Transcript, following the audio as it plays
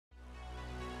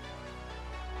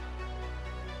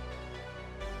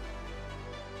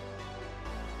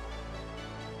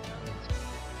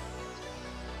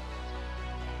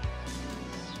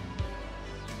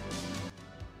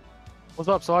What's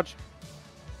up, Sarge?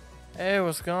 Hey,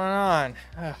 what's going on?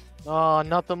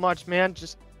 Nothing much, man.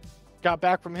 Just got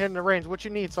back from hitting the range. What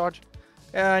you need, Sarge?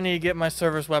 Yeah, I need to get my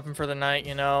service weapon for the night,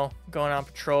 you know. Going on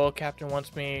patrol. Captain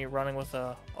wants me running with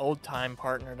a old-time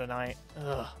partner tonight.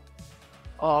 Ugh.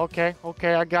 Oh, okay.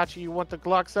 Okay, I got you. You want the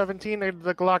Glock 17 or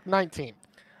the Glock 19?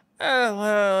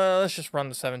 Well, let's just run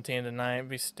the 17 tonight. It'd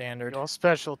be standard. Your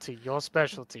specialty. Your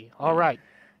specialty. All right.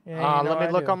 Yeah, you know Let me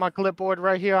I look do. on my clipboard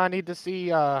right here. I need to see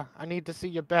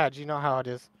your badge. You know how it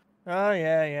is. Oh,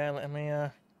 yeah. Let me,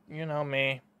 you know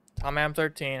me. Tom Am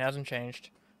 13 hasn't changed.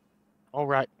 All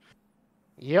right.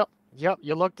 Yep.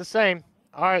 You look the same.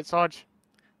 All right, Sarge.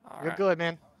 All You're right. good,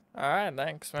 man. All right,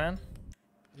 thanks, man.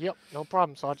 Yep. No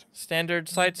problem, Sarge. Standard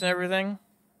sights and everything?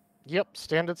 Yep.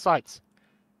 Standard sights.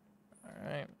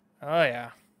 All right. Oh,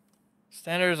 yeah.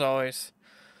 Standard as always.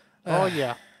 Oh,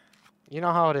 yeah. You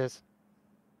know how it is.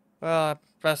 Well, I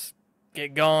best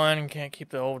get going. Can't keep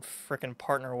the old frickin'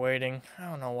 partner waiting. I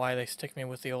don't know why they stick me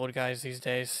with the old guys these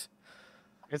days.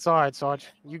 It's all right, Sarge.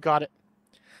 You got it.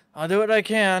 I'll do what I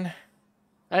can.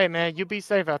 Hey, man, you be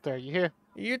safe out there. You hear?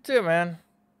 You too, man.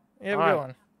 You have a All good right.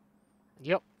 one.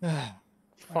 Yep.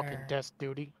 Fucking Where- desk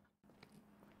duty.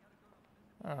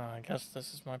 Oh, I guess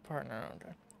this is my partner.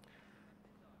 Okay.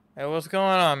 Hey, what's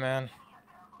going on, man?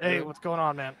 Hey, what's going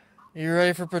on, man? You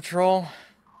ready for patrol?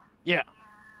 Yeah,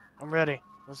 I'm ready.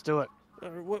 Let's do it.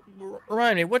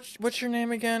 Remind me, what's your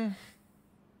name again?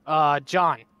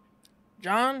 John.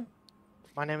 John?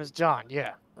 My name is John.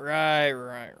 Yeah. Right.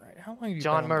 How long have you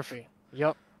John been on Murphy.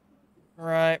 Yep.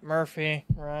 Right, Murphy.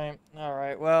 Right. All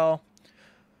right. Well,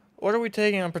 what are we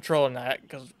taking on patrol tonight?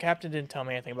 Because the captain didn't tell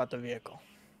me anything about the vehicle.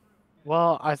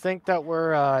 Well, I think that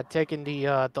we're taking the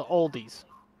oldies.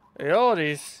 The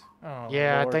oldies. Oh,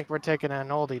 Yeah, Lord. I think we're taking an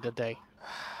oldie today.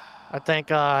 I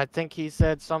think he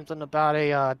said something about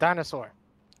a dinosaur.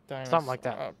 Something like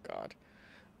that. Oh, God.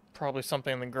 Probably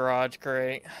something in the garage.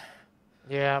 Great.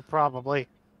 Yeah, probably.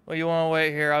 Well, you want to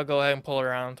wait here? I'll go ahead and pull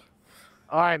around.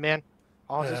 All right, man.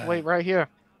 I'll just wait right here.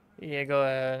 Yeah, go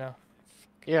ahead.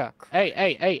 Yeah.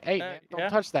 Hey, man. Don't yeah?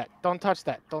 touch that. Don't touch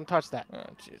that. Don't touch that. Oh,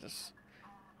 Jesus.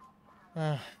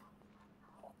 Old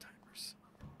timers.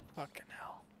 Fucking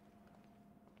hell.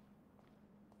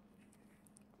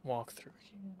 Walk through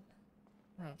here.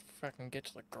 I'm gonna fucking get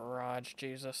to the garage,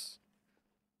 Jesus.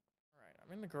 Alright,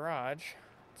 I'm in the garage.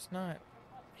 It's not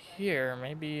here.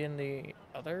 Maybe in the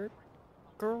other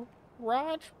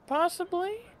garage,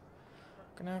 possibly?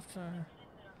 Gonna have to...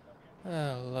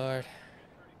 Oh, Lord.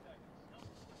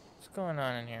 What's going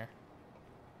on in here?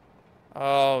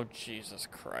 Oh, Jesus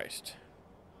Christ.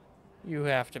 You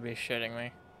have to be shitting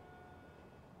me.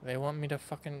 They want me to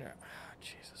fucking... Oh,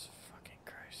 Jesus fucking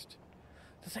Christ.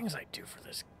 The things I do for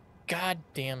this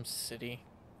goddamn city.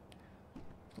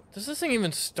 Does this thing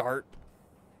even start?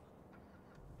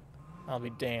 I'll be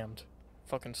damned.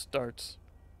 Fucking starts.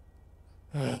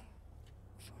 Fucking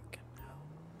hell.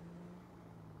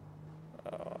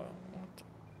 What the...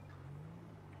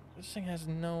 This thing has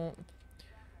no...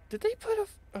 Did they put a...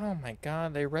 Oh my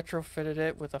god, they retrofitted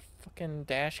it with a fucking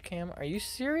dash cam? Are you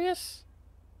serious?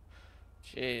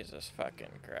 Jesus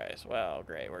fucking Christ. Well,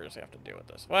 great, we're just gonna have to deal with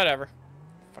this. Whatever.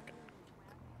 Fucking...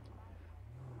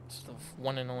 It's the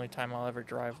one and only time I'll ever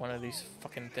drive one of these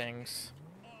fucking things.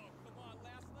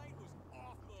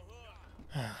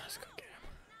 Let's go get him.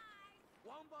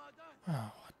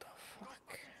 Oh, what the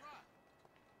fuck?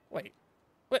 Wait.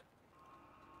 What?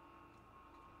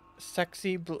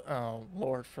 Sexy blue... Oh,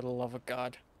 Lord, for the love of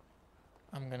God.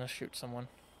 I'm gonna shoot someone.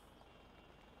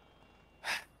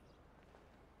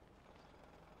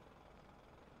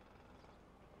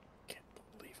 Can't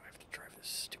believe I have to drive this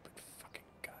stupid fucking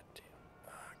goddamn...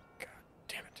 God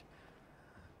damn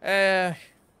it.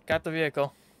 Got the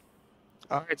vehicle.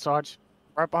 All right, Sarge.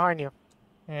 Right behind you.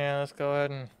 Yeah, let's go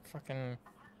ahead and fucking...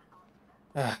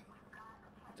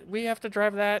 We have to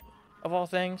drive that, of all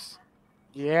things?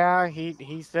 Yeah,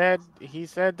 he said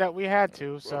that we had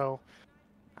to, so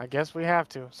I guess we have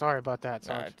to. Sorry about that,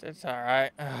 Nah, Sarge. it's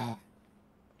alright.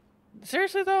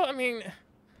 Seriously, though? I mean,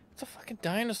 it's a fucking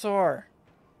dinosaur.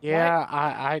 Yeah,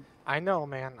 I know,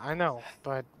 man. I know,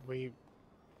 but we...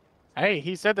 Hey,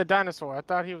 he said the dinosaur. I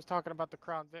thought he was talking about the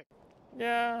Crown Vic.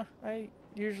 Yeah, I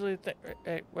usually think...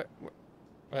 Hey,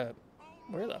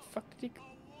 where the fuck did he go?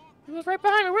 He was right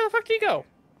behind me. Where the fuck did he go?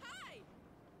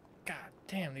 God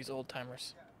damn, these old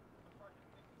timers.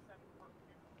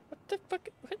 What the fuck?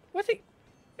 What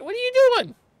are you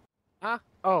doing? Huh?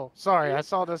 Oh, sorry. I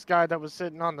saw this guy that was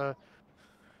sitting on the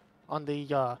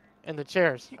in the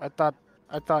chairs. I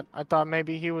thought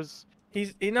maybe he was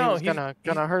gonna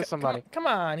hurt somebody. Come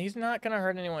on, he's not gonna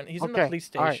hurt anyone. He's in the police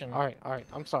station. All right.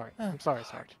 I'm sorry. I'm sorry,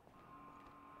 Sarge.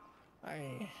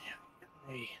 I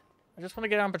just want to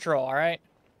get on patrol, all right?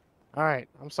 All right.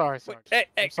 I'm sorry, Sarge. Hey,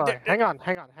 I'm sorry. Hang on.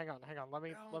 Let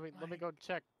me go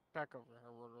check back over here.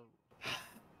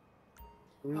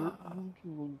 For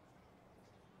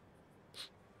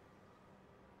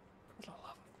the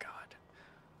love of God.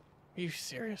 Are you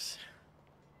serious?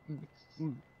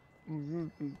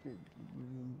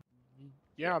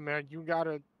 Yeah, man. You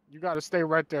gotta stay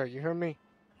right there. You hear me?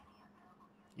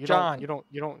 John. You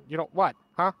don't. What?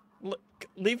 Huh? Look,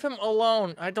 leave him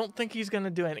alone. I don't think he's gonna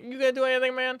do anything. You gonna do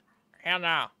anything, man? Hell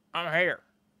no. I'm here.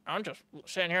 I'm just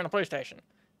sitting here in the police station.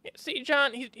 Yeah, see,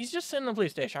 John, he's just sitting in the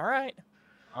police station, all right?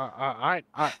 All right.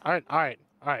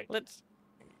 Let's...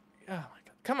 Oh, my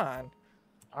God. Come on.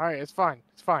 All right, it's fine.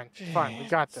 It's fine. We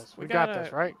got this. We got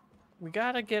this, right? We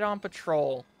gotta get on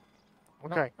patrol.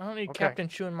 Okay. I don't need okay. Captain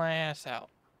chewing my ass out.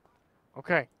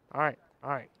 Okay. All right.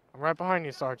 I'm right behind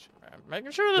you, Sarge. I'm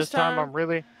making sure this time I'm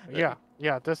really... Yeah.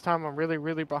 This time I'm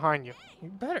really behind you. You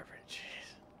better, jeez.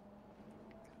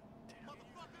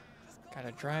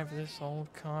 Gotta drive this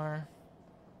old car.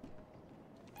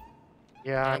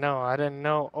 Yeah, I know. I didn't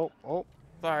know. Oh.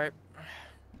 Sorry.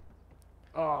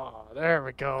 Oh, there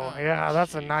we go. Yeah,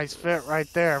 that's a nice fit right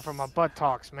there for my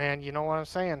buttocks, man. You know what I'm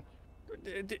saying?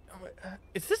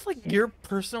 Is this like your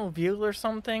personal vehicle or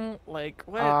something? Like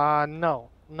what? No.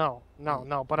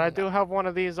 But I do have one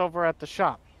of these over at the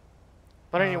shop.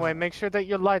 But anyway, make sure that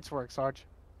your lights work, Sarge.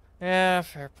 Yeah,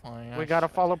 fair point. We gotta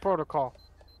follow protocol.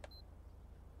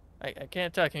 I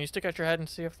can't tell. Can you stick out your head and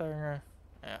see if they're...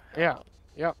 Yeah.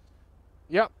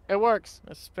 Yep, it works.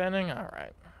 It's spinning?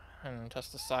 Alright. And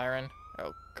test the siren.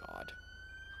 Oh, God.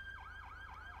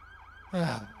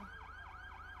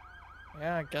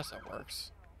 Yeah, I guess it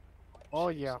works. Oh,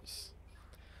 yeah. Jesus.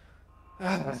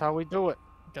 That's how we do it.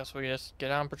 Guess we just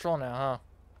get on patrol now, huh?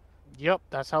 Yep,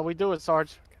 that's how we do it,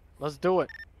 Sarge. Let's do it.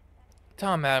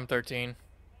 Tell him Adam 13.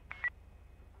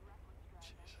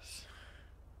 Jesus.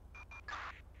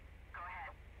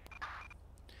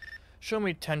 Show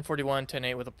me 1041,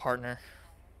 108 with a partner.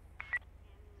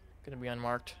 Gonna be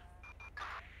unmarked.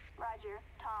 Roger,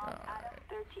 Tom, Adam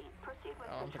 13. Proceed with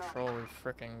On patrol. patrol we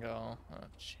frickin' go. Oh,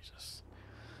 Jesus.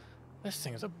 This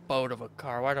thing is a boat of a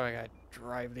car. Why do I gotta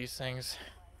drive these things?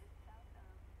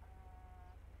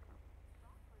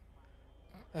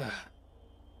 Ugh.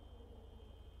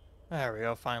 There we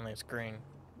go. Finally, it's green.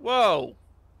 Whoa!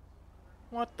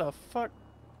 What the fuck?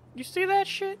 You see that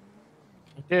shit?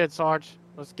 You did, Sarge.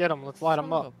 Let's get him. Let's light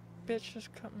him up. A bitch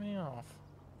just cut me off.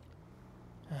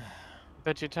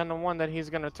 Bet you 10 to 1 that he's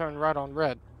gonna turn right on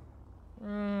red.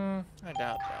 I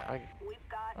doubt that.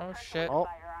 Oh shit. Oh.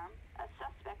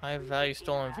 High value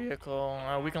stolen vehicle.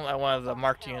 We can let one of the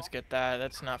marked units get that.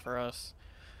 That's not for us.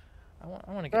 I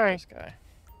want to get this guy.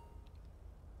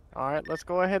 Alright, let's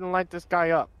go ahead and light this guy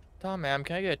up. Tom, ma'am,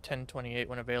 can I get a 1028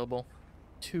 when available?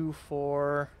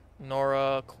 2-4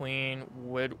 Nora Queen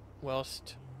Wood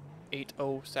West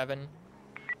 807.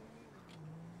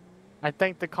 I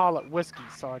think they call it whiskey,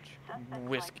 Sarge.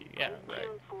 Whiskey, yeah, right.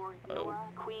 Nora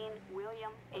Queen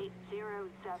William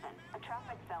 807. A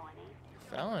traffic felony.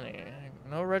 Felony?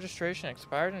 No registration,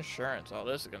 expired insurance. Oh,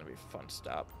 this is gonna be a fun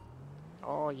stop.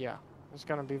 Oh yeah, it's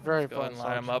gonna be very fun. Go ahead and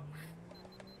line him up.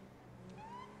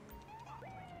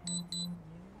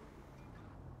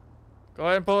 Go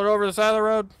ahead and pull it over to the side of the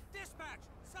road.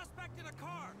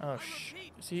 Oh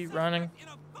shit! Is he running?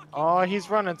 Oh, he's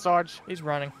running, Sarge. He's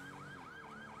running.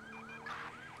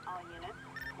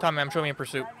 Tom, ma'am, show me in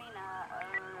pursuit.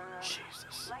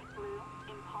 Jesus.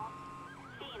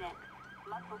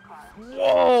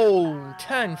 Whoa!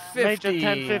 1050. Major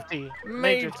 1050.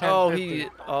 Major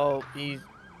 1050.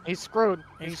 He's screwed.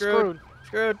 He's screwed.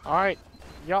 Screwed. All right.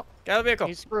 Yup. Get out of the vehicle.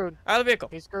 He's screwed. Out of the vehicle.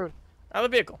 He's screwed. Out of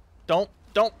the vehicle. Don't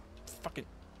fucking.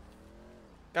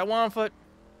 Got one on foot.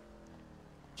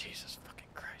 Jesus fucking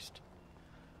Christ.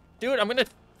 Dude, I'm gonna.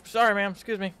 Sorry, ma'am.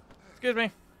 Excuse me. Excuse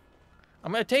me.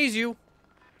 I'm gonna tase you.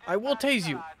 I will tase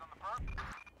you.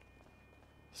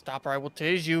 Stop or I will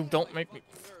tase you. Don't make me.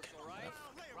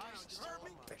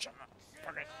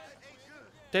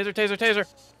 Taser, taser, taser.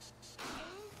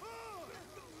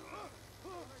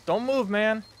 Don't move,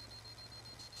 man.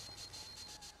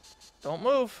 Don't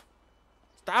move.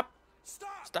 Stop.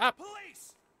 Stop.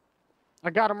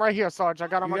 I got him right here, Sarge. I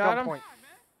got him at gunpoint.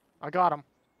 I got him.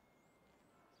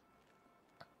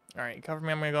 All right, cover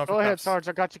me. I'm gonna go for Go ahead, cuffs. Sarge.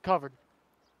 I got you covered.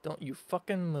 Don't you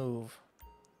fucking move.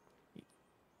 You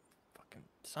fucking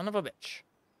son of a bitch.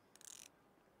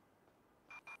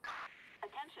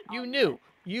 You knew.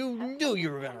 You knew you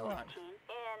were gonna run.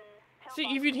 See,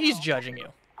 even he's judging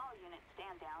you.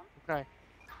 Okay.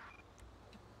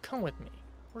 Come with me.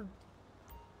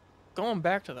 going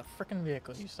back to the frickin'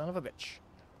 vehicle, you son of a bitch.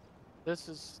 This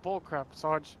is bullcrap,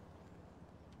 Sarge.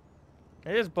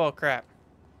 It is bullcrap.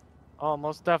 Oh,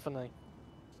 most definitely.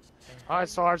 All right,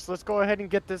 Sarge, let's go ahead and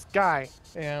get this guy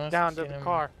Yeah, let's down to get the him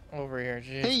car. over here.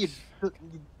 Jeez. Hey, you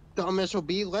dumb SOB,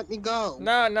 let me go.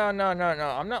 No.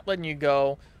 I'm not letting you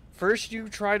go. First, you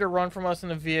try to run from us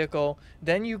in a vehicle,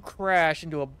 then you crash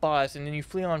into a bus, and then you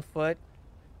flee on foot,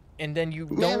 and then you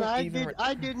Man, don't I even.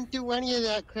 didn't do any of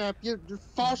that crap. You're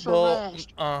false Bull.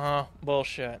 arrest.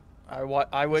 Bullshit.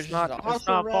 I wish It's not False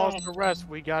false arrest. arrest.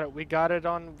 We got it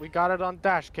on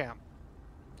dash cam.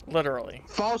 literally.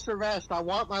 False arrest. I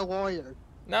want my lawyer.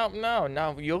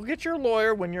 No. You'll get your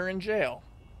lawyer when you're in jail.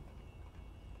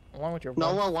 Along with your.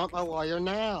 No, I want my lawyer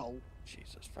now.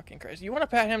 Jesus fucking Christ! You want to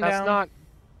pat him That's down? not.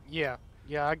 Yeah,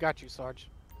 I got you, Sarge.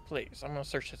 Please, I'm gonna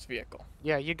search this vehicle.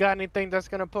 Yeah, you got anything that's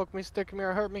gonna poke me, stick me,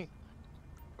 or hurt me?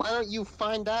 Why don't you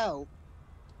find out?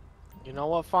 You know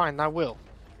what? Fine, I will.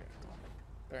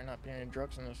 Better not be any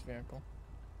drugs in this vehicle.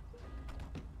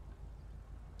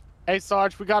 Hey,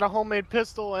 Sarge, we got a homemade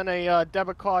pistol and a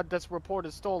debit card that's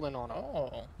reported stolen on it.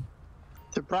 Oh.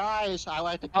 Surprise! I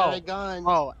like to carry guns.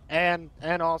 Oh, and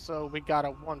also we got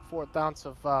a 1/4 ounce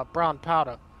of brown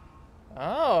powder.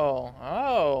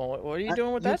 Oh. What are you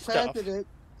doing with You that stuff? planted it.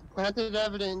 Planted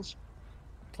evidence.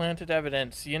 Planted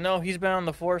evidence. You know, he's been on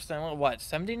the force then, what,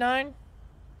 79?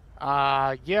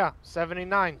 Yeah,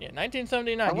 79. Yeah,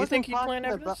 1979. You think he planned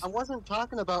evidence? I wasn't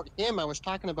talking about him. I was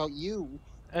talking about you.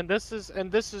 And this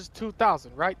is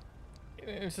 2000, right?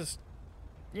 This is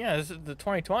the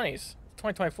 2020s.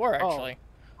 2024, actually.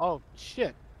 Oh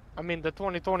shit. I mean the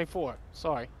 2024.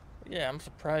 Sorry. Yeah, I'm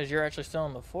surprised you're actually still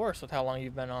in the force with how long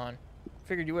you've been on.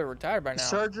 Figured you would have retired by now.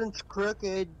 Sergeant's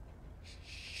crooked.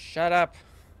 Shut up.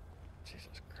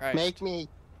 Jesus Christ. Make me.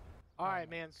 All right,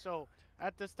 man. So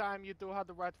at this time, you do have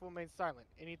the right to remain silent.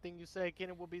 Anything you say can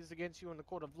and will be used against you in the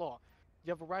court of law.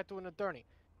 You have a right to an attorney.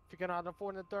 If you cannot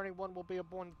afford an attorney, one will be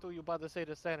appointed to you by the state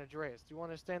of San Andreas. Do you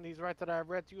understand these rights that I have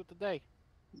read to you today?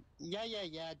 Yeah.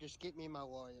 Just get me my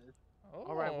lawyer. Oh.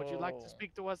 All right. Would you like to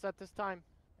speak to us at this time?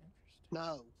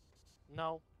 No.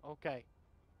 No. Okay.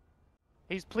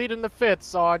 He's pleading the fifth,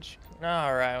 Sarge.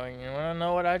 All right. Well, you want to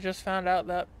know what I just found out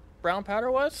that brown powder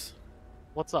was?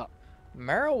 What's up?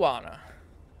 Marijuana.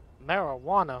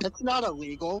 Marijuana. That's not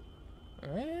illegal.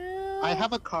 Well, I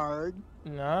have a card.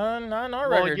 No, not our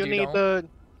Well, record.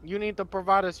 you need to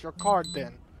provide us your card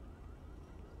then.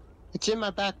 It's in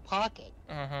my back pocket.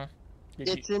 Uh-huh.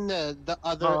 It's in the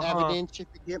other evidence if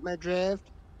you get my drift.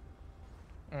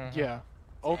 Yeah.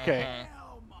 Okay.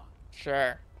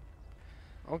 Sure.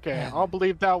 Okay. I'll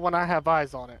believe that when I have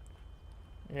eyes on it.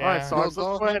 Yeah. All right, Sarge. Let's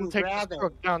Well, go ahead and take this grab it.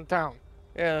 truck downtown.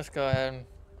 Yeah, let's go ahead.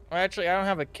 Well, actually, I don't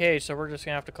have a case, so we're just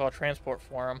gonna have to call transport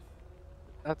for him.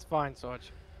 That's fine,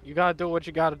 Sarge. You gotta do what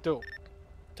you gotta do.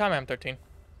 Time M13.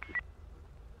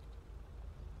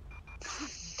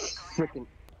 Freaking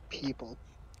people.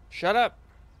 Shut up.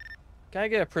 Can I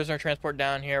get a prisoner transport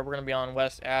down here? We're gonna be on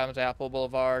West Adams Apple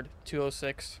Boulevard,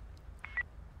 206,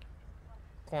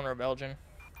 corner of Elgin.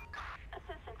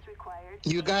 Assistance required.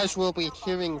 You guys will be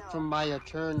hearing from my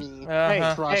attorney.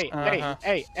 Uh-huh. Trust me.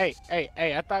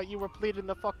 Hey, I thought you were pleading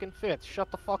the fucking fifth. Shut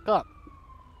the fuck up.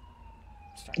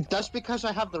 Just because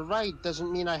I have the right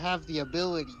doesn't mean I have the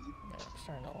ability. Yeah, I'm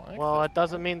starting to like Well, this. it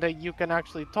doesn't mean that you can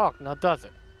actually talk, now does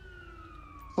it?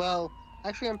 Well,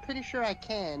 actually, I'm pretty sure I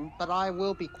can, but I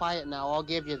will be quiet now. I'll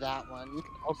give you that one.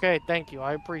 Okay, thank you.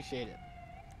 I appreciate it.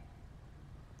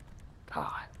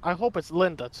 God, I hope it's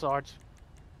Linda, Sarge.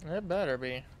 It better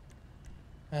be.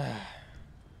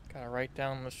 Gotta write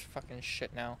down this fucking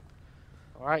shit now.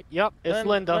 All right. Yep, it's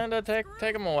Linda. Linda, take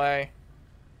him away.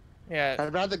 Yeah.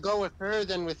 I'd rather go with her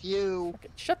than with you.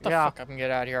 Shut the Yeah. fuck up and get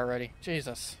out of here already.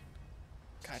 Jesus.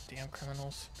 Goddamn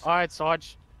criminals. All right,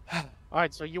 Sarge. All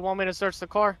right, so you want me to search the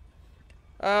car?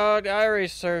 Oh, I already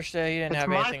searched it. He didn't It's have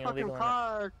my anything fucking illegal in it.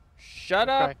 car. Shut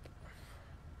up. Okay.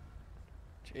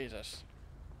 Jesus.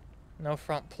 No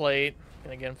front plate.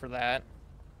 Gonna get him for that.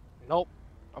 Nope.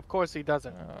 Of course he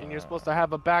doesn't. And you're supposed to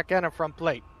have a back and a front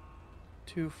plate.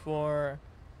 24.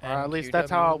 Or at least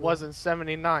that's how it was in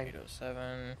 '79.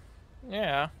 807.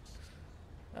 Yeah.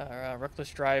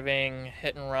 Reckless driving,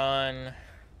 hit and run,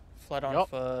 fled on Yup.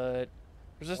 foot,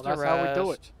 resisted Well, that's arrest. how we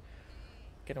do it.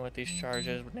 Get him with these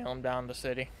charges, nail him down in the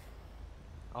city.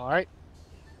 All right.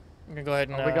 I'm gonna go ahead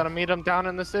and. Are we gonna meet him down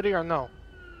in the city or no?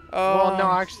 Oh, Well,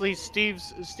 no, actually,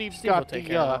 Steve's Steve will got take the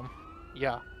care of him.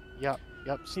 yeah, yep.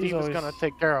 Steve is always- gonna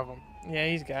take care of him. Yeah,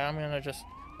 he's got. I'm gonna just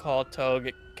call a tow,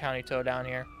 get county tow down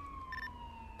here.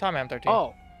 Tom M13.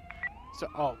 Oh,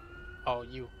 so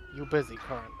you busy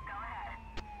currently?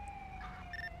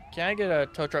 can I get a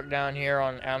tow truck down here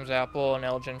on Adam's Apple and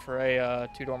Elgin for a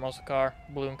two-door muscle car,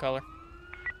 blue in color?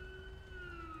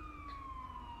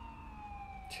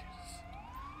 Jesus.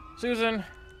 Susan,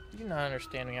 you're not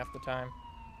understanding half the time.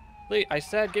 Please, I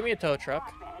said, give me a tow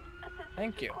truck.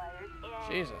 Thank you.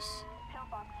 Jesus.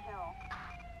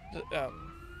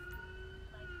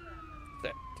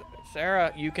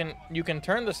 Sarah, you can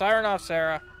turn the siren off,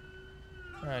 Sarah.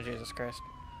 Oh, Jesus Christ.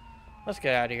 Let's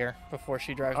get out of here before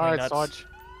she drives me nuts. Alright, Sarge.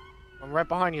 I'm right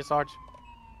behind you, Sarge.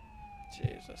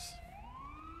 Jesus.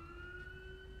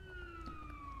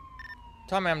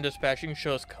 Tom M dispatch, you can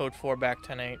show us code 4 back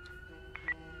 10-8.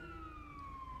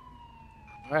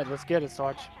 Alright, let's get it,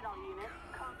 Sarge.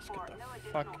 Let's get the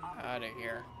fuck out of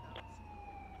here.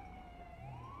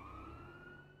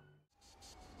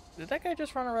 Did that guy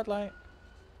just run a red light?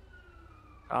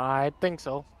 I think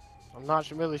so. I'm not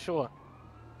really sure.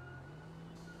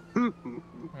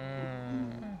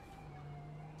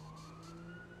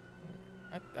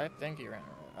 I think he ran.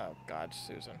 Oh God,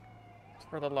 Susan.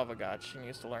 For the love of God, she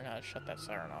needs to learn how to shut that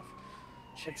siren off.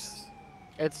 Jesus.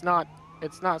 It's not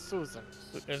Susan.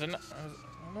 Is it not?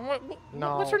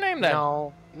 No. What's her name then?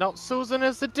 No, Susan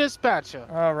is the dispatcher.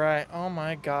 All right. Oh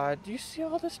my God. Do you see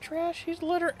all this trash? He's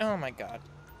litter. Oh my God.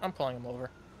 I'm pulling him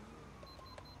over.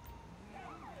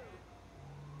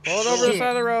 Pull it over the side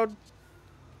of the road.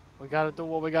 We gotta do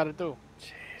what we gotta do.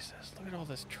 Jesus, look at all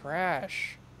this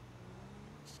trash.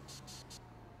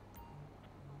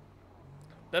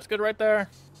 That's good right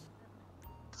there.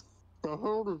 The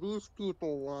hell do these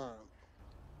people want?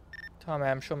 Tom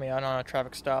M, show me out on a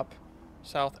traffic stop.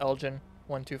 South Elgin,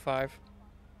 125.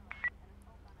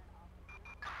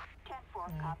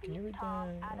 Can you read that?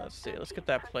 Let's see. Let's get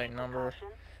that plate number.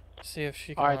 See if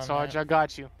she can. Alright, Sarge, I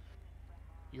got you.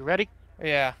 You ready?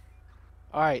 Yeah.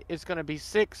 Alright, it's gonna be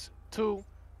 6-2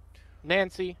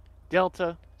 Nancy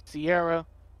Delta Sierra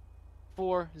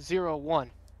 401.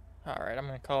 Alright, I'm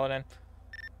gonna call it in.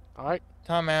 Alright.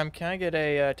 Tom M, can I get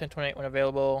a 1028 when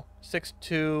available?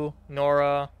 6-2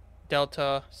 Nora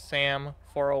Delta Sam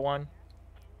 401.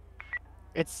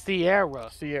 It's Sierra.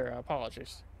 Sierra,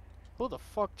 apologies. Who the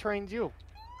fuck trained you?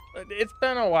 It's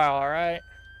been a while, alright?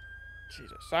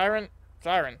 Jesus. Siren.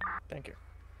 Thank you.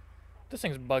 This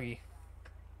thing's buggy.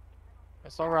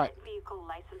 It's alright. Vehicle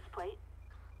license plate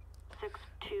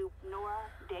 62 Nora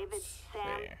David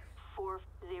Sam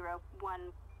 401.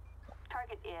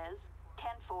 Target is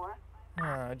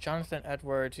 10-4. Jonathan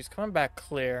Edwards. He's coming back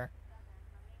clear.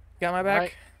 You got my back?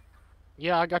 Right.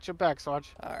 Yeah, I got your back, Sarge.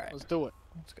 Alright. Let's do it.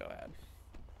 Let's go ahead.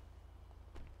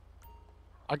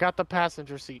 I got the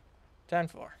passenger seat.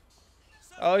 10-4.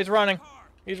 Oh, he's running.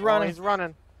 He's running. Oh, he's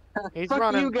running. He's Fuck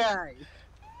running. you guys.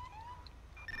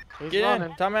 He's Get running.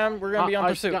 in. Tom M, we're going to be on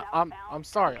pursuit. I'm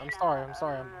sorry. I'm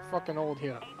fucking old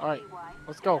here. Alright,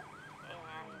 let's go.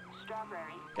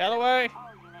 Get away.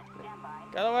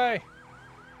 Get away.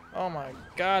 Oh my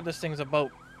God, this thing's a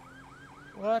boat.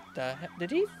 What the heck?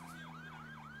 Did he?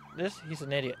 He's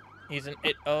an idiot. He's an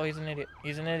idiot.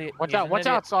 He's an idiot. Watch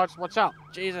out, Sarge. Watch out.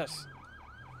 Jesus.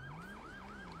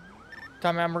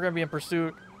 Tom M, we're gonna be in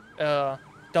pursuit.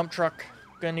 Dump truck.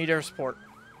 Gonna need air support.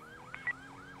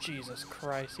 Jesus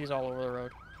Christ, he's all over the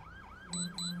road.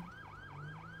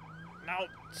 No,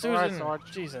 Susan. Alright,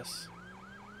 Sarge. Jesus.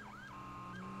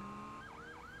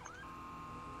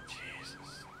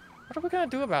 Jesus. What are we gonna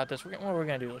do about this? What are we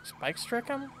gonna do? Like spike strike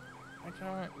him? I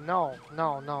don't. No.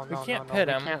 We can't pit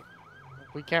him.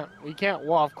 We can't.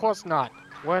 Well, of course not.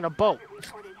 We're in a boat.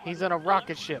 He's in a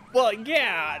rocket ship. Well,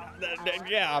 yeah,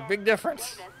 yeah, big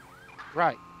difference.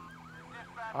 Right.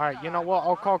 Alright, you know what?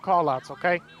 I'll call callouts,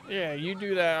 okay? Yeah, you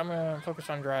do that. I'm gonna focus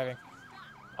on driving.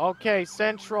 Okay,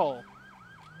 Central,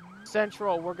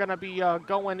 we're gonna be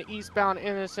going eastbound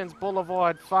Innocence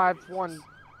Boulevard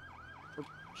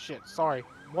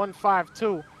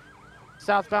 152.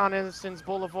 Southbound Innocence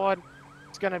Boulevard,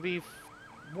 it's gonna be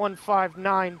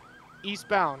 159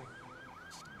 eastbound.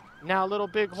 Now Little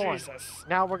Bighorn. Jesus.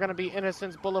 Now we're gonna be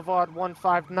Innocence Boulevard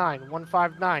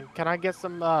 159. Can I get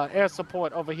some air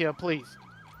support over here, please?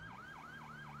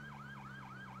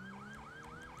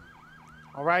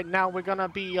 Alright, now we're gonna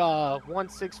be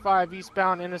 165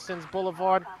 eastbound Innocence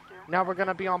Boulevard. Now we're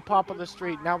gonna be on Poplar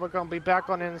Street. Now we're gonna be back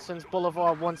on Innocence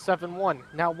Boulevard 171.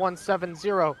 Now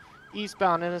 170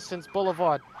 eastbound Innocence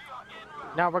Boulevard.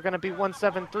 Now we're gonna be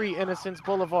 173 Innocence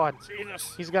Boulevard.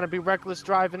 Jesus. He's gonna be reckless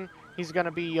driving. He's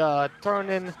gonna be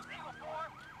turning.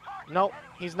 Nope,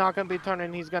 he's not gonna be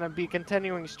turning. He's gonna be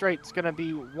continuing straight. It's gonna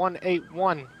be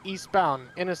 181 eastbound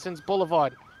Innocence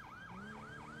Boulevard.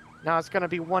 Now it's gonna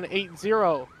be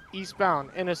 180 eastbound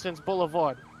Innocence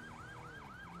Boulevard.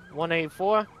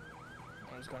 184.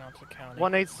 was going out to the county.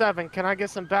 187, can I get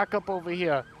some backup over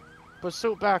here?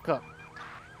 Pursuit backup.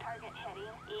 Target heading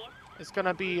east It's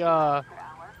gonna be per hour.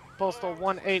 postal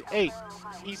 188,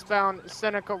 eastbound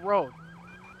Seneca Road.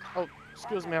 Oh,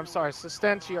 excuse me, I'm sorry,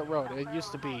 Sustancia Road. It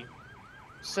used to be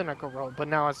Seneca Road, but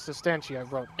now it's Sustancia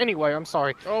Road. Anyway, I'm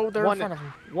sorry. Oh, they're in front of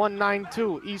him.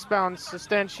 192, eastbound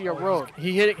Sustancia Oh, Road.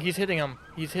 he's hitting him.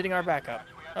 He's hitting our backup.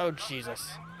 Oh,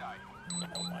 Jesus.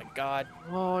 Oh, my God.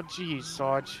 Oh, geez,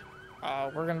 Sarge.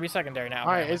 We're going to be secondary now. All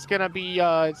right, apparently. it's gonna be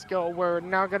we're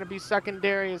now gonna be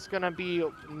secondary. It's gonna be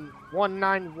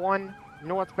 191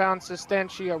 northbound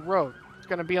Sustancia Road. It's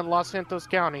gonna be in Los Santos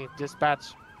County.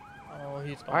 Dispatch. Oh,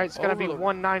 he's All right, it's gonna be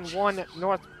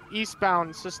 191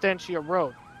 eastbound Sustancia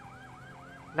Road.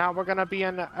 Now we're gonna be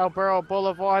in Alberto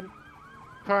Boulevard.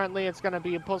 Currently, it's gonna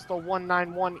be postal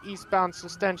 191 eastbound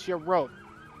Sustancia Road.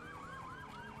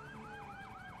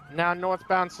 Now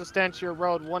northbound Sustancia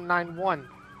Road 191.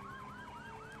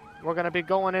 We're gonna be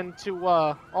going into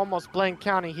almost Blaine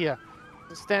County here.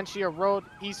 Sustancia Road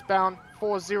eastbound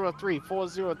 403.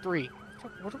 403.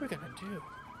 What are we gonna do?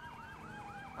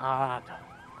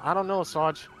 I don't know,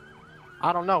 Sarge.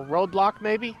 I don't know. Roadblock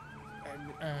maybe.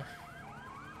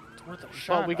 It's worth a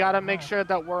shot. But we gotta make sure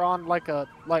that we're on like a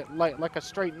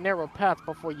straight and narrow path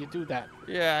before you do that.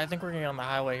 Yeah, I think we're gonna get on the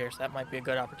highway here, so that might be a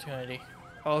good opportunity.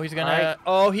 Oh, he's gonna. Alright.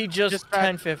 Oh, he just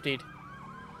Dispatch. 1050'd.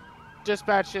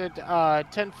 Dispatch at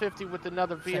 1050 with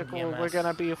another Send vehicle. EMS. We're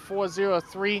gonna be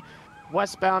 403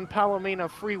 westbound Palomino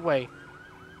Freeway.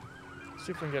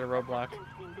 See if we can get a roadblock.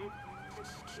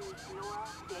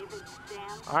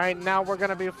 All right, now we're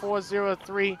gonna be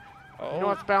 403 Oh.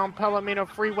 northbound Palomino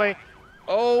Freeway.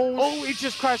 Oh. Oh, he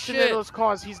just crashed into shit. those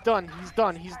cars. He's done. He's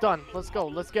done. He's done. Let's go.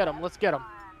 Let's get him. Let's get him.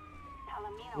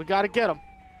 We gotta get him.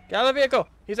 Get out of the vehicle.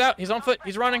 He's out. He's on foot.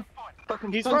 He's running.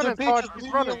 Fucking He's sons running, of bitches, Sarge, he's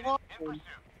leave me running. alone.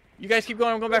 You guys keep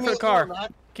going. I'm going back for the Leave me car. alone,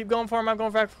 Keep going for him. I'm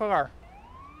going back for the car.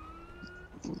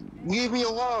 Leave me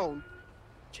alone.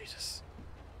 Jesus.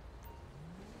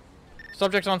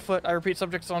 Subject's on foot. I repeat,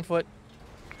 subject's on foot.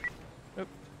 Oop.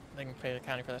 They can pay the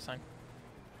county for that sign.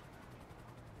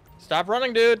 Stop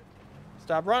running, dude.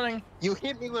 Stop running. You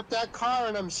hit me with that car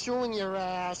and I'm suing your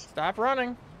ass. Stop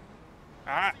running.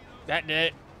 Ah, that did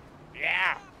it.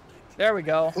 Yeah. There we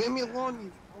go. Leave me alone,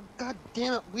 you. Oh, God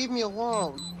damn it, leave me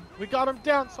alone. We got him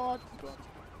down, Sarge.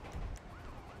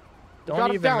 Don't got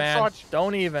him even, down, man. Sarge.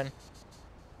 Don't even.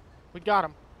 We got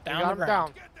him. Down we got the him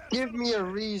ground. down. Give me a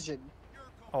reason.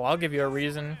 Oh, I'll give you a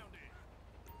reason.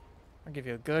 I'll give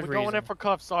you a good We're reason. going in for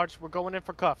cuffs, Sarge. We're going in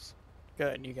for cuffs.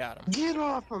 Good, you got him. Get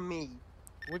off of me.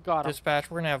 We got him. Dispatch,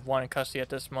 we're gonna have one in custody at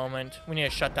this moment. We need to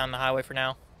shut down the highway for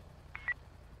now.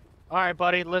 All right,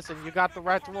 buddy. Listen, you got the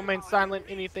right to remain silent.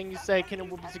 Anything you say can and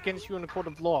will be against you in the court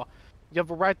of law. You have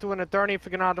a right to an attorney. If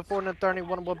you cannot afford an attorney,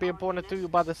 one will be appointed to you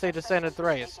by the state of San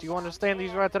Andreas. Do you understand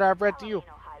these rights that I've read to you?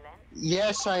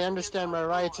 Yes, I understand my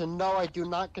rights, and no, I do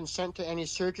not consent to any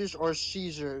searches or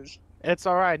seizures. It's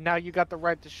all right. Now you got the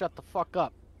right to shut the fuck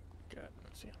up. Good.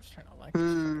 Let's see, I'm just trying to like this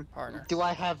fucking partner. Do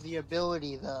I have the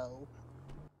ability, though?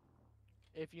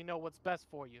 If you know what's best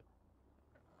for you.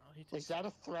 Oh, he Is takes that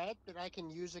a threat that I can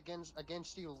use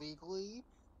against you legally?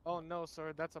 Oh no,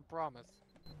 sir. That's a promise.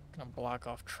 gonna block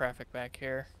off traffic back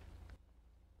here.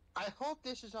 I hope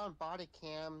this is on body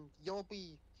cam. You'll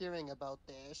be hearing about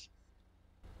this.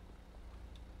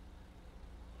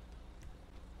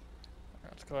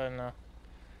 Let's go ahead and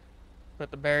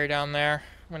put the barrier down there.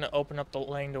 I'm gonna open up the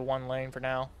lane to one lane for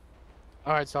now.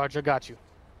 All right, Sarge. I got you.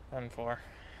 10-4.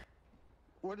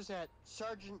 What is that,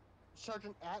 Sergeant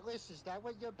Atlas? Is that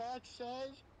what your badge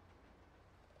says?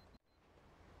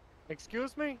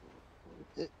 Excuse me?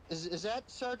 Is that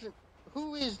Sergeant?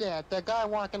 Who is that? That guy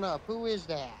walking up. Who is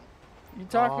that? You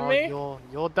talking to me?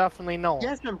 You'll definitely know him.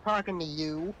 Yes, I'm talking to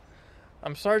you.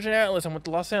 I'm Sergeant Atlas. I'm with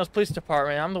the Los Santos Police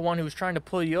Department. I'm the one who was trying to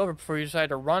pull you over before you decided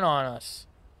to run on us.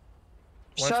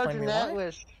 Wanna explain to me Sergeant why?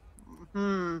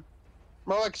 Atlas.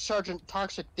 More like Sergeant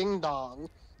Toxic Ding Dong.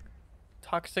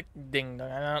 Toxic ding dong.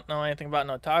 I don't know anything about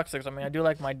no toxics. I mean, I do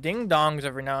like my ding dongs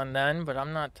every now and then, but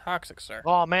I'm not toxic, sir.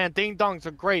 Oh man, ding dongs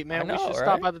are great, man. I know, we should right?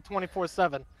 stop by the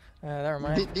 24/7. That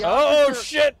reminds The me. Oh officer-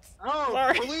 shit! Oh,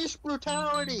 Sorry. police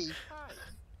brutality!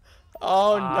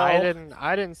 Oh no!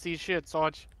 I didn't see shit,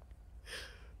 Sarge.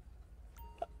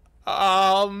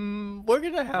 We're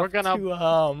gonna have We're gonna-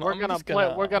 to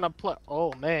We're gonna play.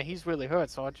 Oh man, he's really hurt,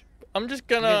 Sarge. I'm just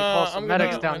We need gonna. to call some I'm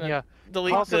medics gonna, down I'm gonna here.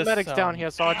 delete Call some this. medics down here,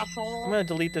 Sarge. I'm gonna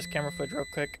delete this camera footage real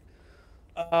quick.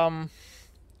 Sarge,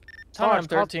 Time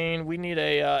 13. We need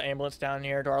a ambulance down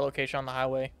here to our location on the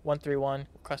highway. 131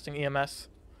 requesting EMS.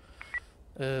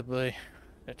 Oh boy,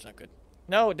 that's not good.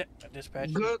 No,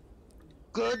 dispatch. Good.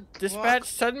 Good Dispatch, luck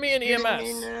send me an getting me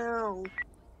EMS. now.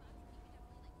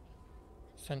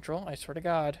 Central, I swear to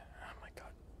God. Oh my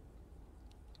God.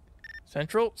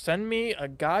 Central, send me a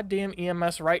goddamn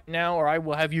EMS right now or I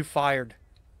will have you fired.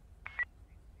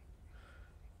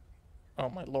 Oh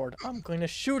my Lord, I'm going to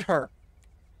shoot her.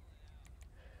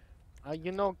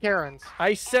 You know Karens.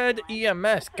 I said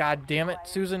EMS, god damn it.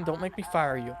 Susan, don't make me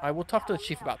fire you. I will talk to the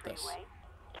chief about this.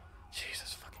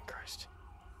 Jesus fucking Christ.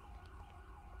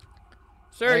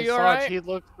 Sir, Hey, you Sarge, alright?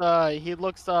 he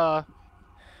looks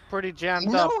pretty jammed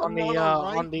No, up I'm not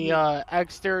alright, on the you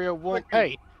exterior wound.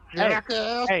 frickin' Hey,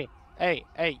 jackass.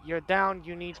 hey, you're down.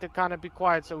 You need to kind of be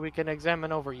quiet so we can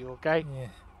examine over you, okay? Yeah.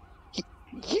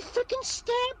 He freaking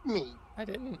stabbed me.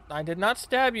 I did not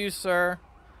stab you, sir.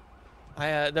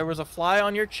 There was a fly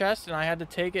on your chest and I had to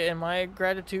take it in my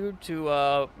gratitude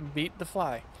to beat the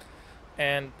fly.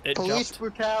 And it Police jumped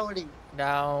brutality.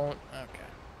 down.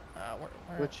 Okay.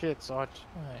 Where? Good shit, Sarge.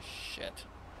 Oh, shit.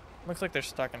 Looks like they're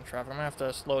stuck in traffic. I'm gonna have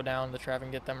to slow down the traffic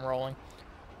and get them rolling.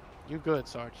 You good,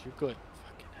 Sarge? You good?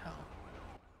 Fucking hell.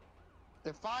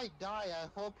 If I die,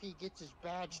 I hope he gets his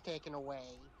badge taken away.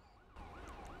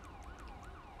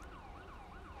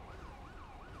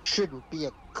 Shouldn't be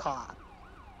a cop.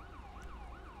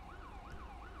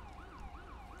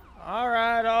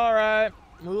 Alright.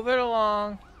 Move it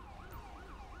along.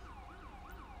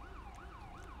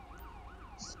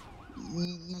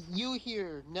 You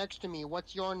here next to me,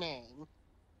 what's your name?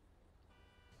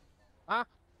 Huh?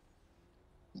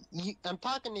 I'm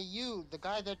talking to you, the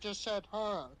guy that just said,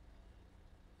 huh?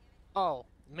 Oh,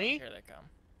 me? Here they come.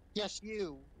 Yes,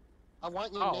 you. I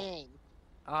want your Oh. name.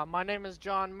 My name is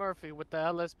John Murphy with the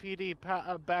LSPD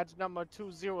badge number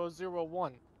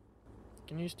 2001.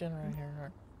 Can you stand right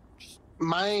here?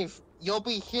 Or You'll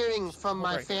be hearing from hold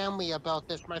my right here. family about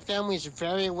this. My family's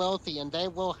very wealthy and they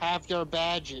will have your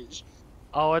badges.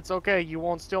 Oh, it's okay. You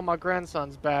won't steal my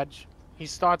grandson's badge. He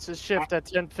starts his shift at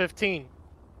 10:15.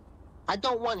 I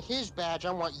don't want his badge,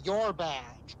 I want your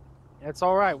badge. It's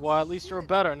all right. Well, at least you're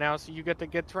better now, so you get to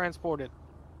get transported.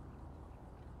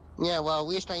 Yeah, well, at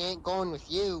least I ain't going with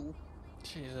you.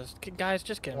 Jesus. Guys,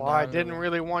 just get him Well, down. I didn't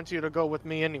really want you to go with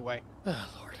me anyway. Oh,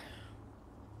 Lord.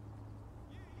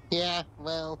 Yeah,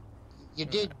 well, you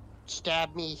did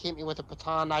stab me, hit me with a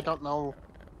baton, I don't know.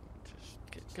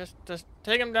 Just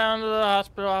take him down to the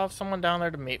hospital. I'll have someone down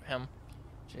there to meet him.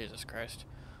 Jesus Christ.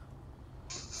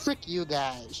 Frick you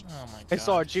guys. Oh my God. Hey,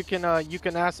 Sarge, you can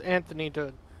ask Anthony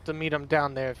to meet him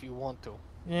down there if you want to.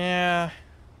 Yeah.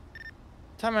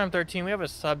 Time M13, we have a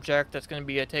subject that's going to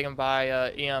be taken by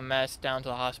EMS down to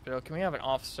the hospital. Can we have an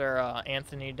officer,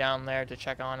 Anthony, down there to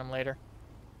check on him later?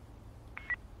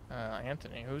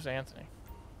 Anthony? Who's Anthony?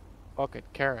 Fuck it,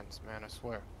 Karens, man, I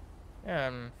swear.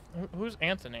 Yeah, who's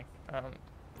Anthony?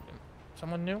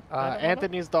 Someone new? I don't know?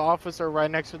 Anthony's the officer right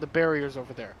next to the barriers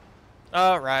over there.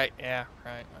 Oh, right, yeah,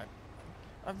 right.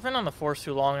 I've been on the force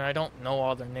too long and I don't know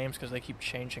all their names because they keep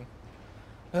changing.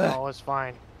 Oh, it's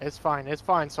fine. It's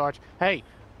fine, Sarge. Hey,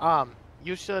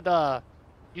 you should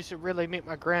really meet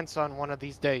my grandson one of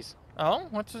these days. Oh,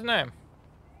 what's his name?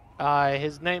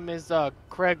 His name is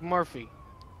Craig Murphy.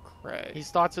 Craig. He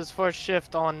starts his first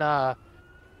shift at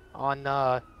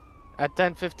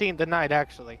 10:15 tonight,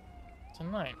 actually.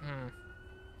 Tonight,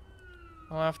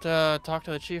 I'll have to talk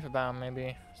to the chief about him,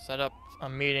 maybe set up a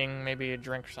meeting, maybe a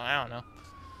drink or something, I don't know.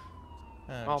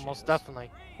 Oh, Most Jesus. definitely.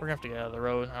 We're gonna have to get out of the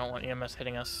road. I don't want EMS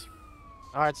hitting us.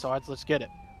 All right, Sarge, let's get it.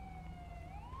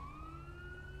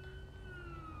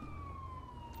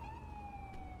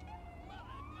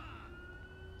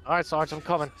 All right, Sarge, I'm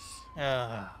coming.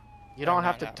 You don't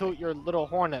have to toot your little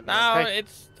horn at me, No, okay?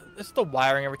 it's the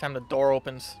wiring every time the door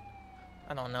opens.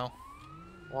 I don't know.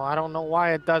 Well, I don't know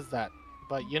why it does that,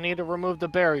 but you need to remove the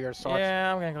barrier, Sarge.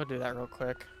 Yeah, I'm gonna go do that real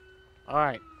quick. All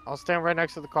right, I'll stand right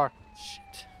next to the car.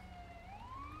 Shit.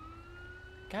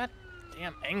 God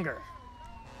damn anger.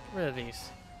 Get rid of these.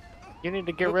 You need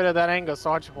to get rid of that anger,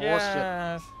 Sarge. Bullshit.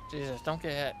 Yeah. Jesus, don't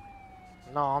get hit.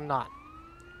 No, I'm not.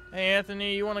 Hey,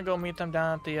 Anthony, you want to go meet them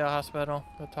down at the hospital?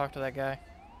 Go talk to that guy.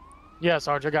 Yeah,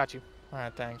 Sarge, I got you. All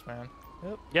right, thanks, man.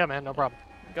 Yeah, man, no problem.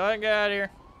 Go ahead and get out of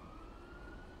here.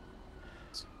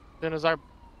 As soon as I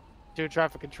do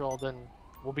traffic control, then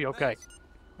we'll be okay.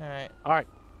 All right. All right.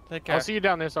 Take care. I'll see you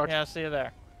down there, Sarge. Yeah, I'll see you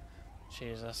there.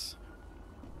 Jesus.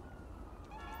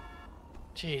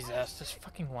 Jesus, this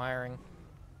fucking wiring.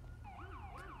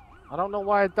 I don't know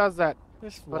why it does that,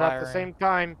 This but wiring. at the same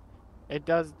time, it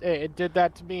did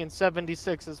that to me in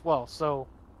 '76 as well. So,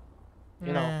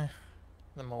 you know,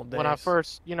 the old days.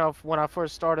 when I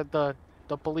first started the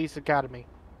police academy.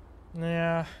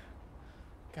 Yeah.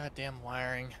 Goddamn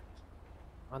wiring.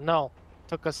 I know.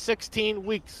 Took us 16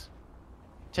 weeks.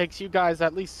 Takes you guys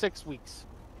at least 6 weeks.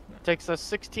 Takes us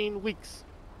 16 weeks.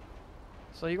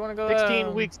 So you want to go?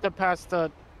 16 weeks to pass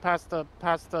the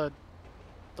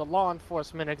law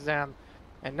enforcement exam,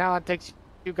 and now it takes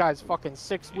you guys fucking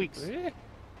 6 weeks. God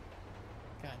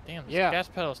damn, this Yeah. gas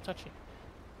pedal is touchy.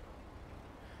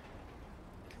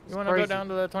 It's You want to go crazy. down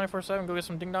to the 24/7, go get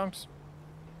some ding dongs?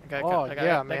 Yeah,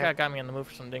 That man. guy got me in the mood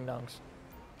for some ding dongs.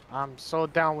 I'm so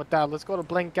down with that. Let's go to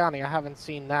Blaine County. I haven't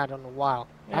seen that in a while.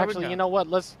 Yeah, we Actually, got you know what?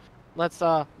 Let's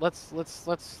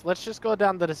just go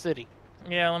down to the city.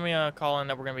 Yeah, let me call in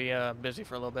that we're gonna be busy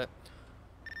for a little bit.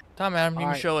 Tom, Adam, you can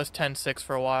Alright. show us 10-6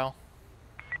 for a while.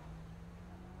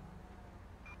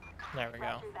 There we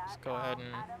go. Let's go ahead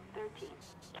and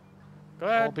go Oh,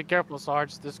 ahead. be careful,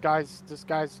 Sarge. This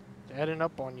guy's heading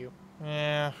up on you.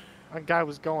 Yeah. That guy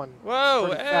was going Whoa!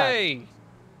 pretty fast. Hey!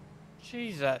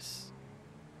 Jesus.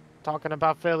 Talking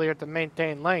about failure to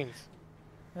maintain lanes.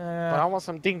 But I want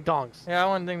some ding dongs. Yeah, I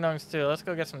want ding dongs too. Let's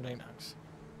go get some ding dongs.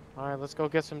 All right, let's go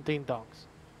get some ding dongs.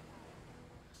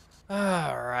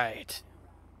 All right.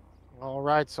 All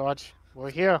right, Sarge.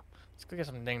 We're here. Let's go get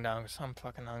some ding dongs. I'm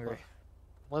fucking hungry.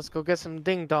 Let's go get some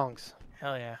ding dongs.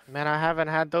 Hell yeah. Man, I haven't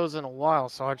had those in a while,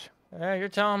 Sarge. Yeah, you're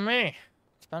telling me.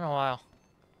 It's been a while.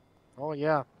 Oh,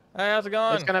 yeah. Hey, how's it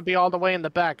going? It's going to be all the way in the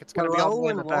back. It's going to be all the Hello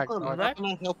way in and the back, welcome. Sarge. How can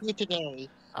I help you today?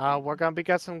 We're going to be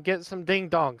get some ding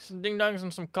dongs. Some ding dongs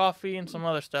and some coffee and some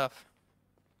other stuff.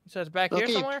 You said it's back here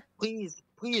Okay, somewhere? please,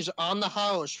 on the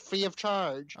house, free of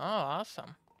charge. Oh,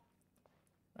 awesome.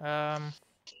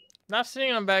 Not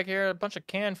seeing them back here. A bunch of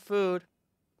canned food.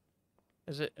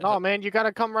 Is it No, man, you got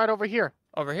to come right over here.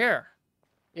 over here?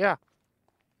 Yeah.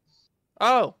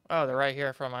 Oh, they're right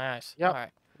here from my eyes. Yep. All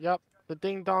right. Yep. The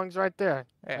ding dongs right there.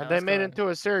 Yeah, And they let's made go it ahead. into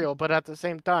a cereal, but at the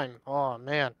same time. Oh,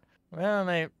 man. Well,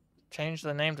 they changed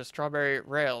the name to Strawberry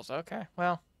Rails. Okay.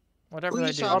 Well, whatever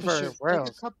Please, they do. Strawberry officer,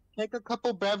 Rails. take a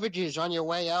couple beverages on your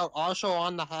way out. Also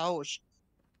on the house.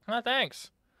 Oh,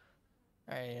 thanks.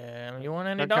 You want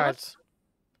any That guy's- donuts?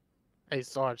 Hey,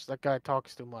 Sarge, that guy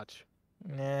talks too much.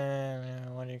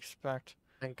 Nah, what do you expect?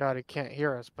 Thank God he can't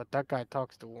hear us, but that guy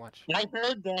talks too much. I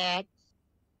heard that.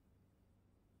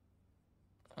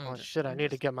 Oh, shit, I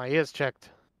need to get my ears checked.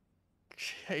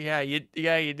 Yeah, you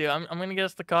do. I'm gonna get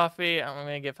us the coffee. I'm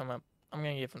gonna give him some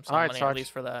Alright, money Sarge. at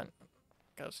least for that.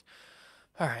 Cause,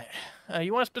 all right.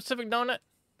 You want a specific donut?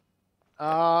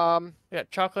 They got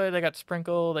chocolate. They got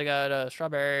sprinkle. They got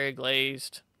strawberry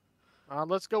glazed.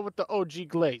 Let's go with the OG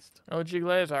glazed. OG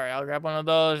glazed. All right, I'll grab one of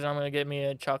those, and I'm gonna get me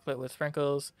a chocolate with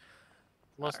sprinkles.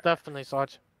 Most Alright. definitely,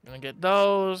 Sarge. I'm gonna get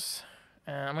those,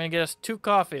 and I'm gonna get us 2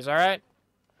 coffees. All right.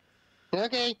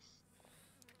 Okay.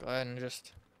 Go ahead and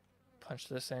just punch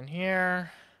this in here.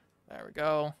 There we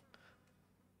go.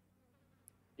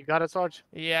 You got it, Sarge?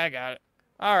 Yeah, I got it.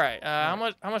 All right. How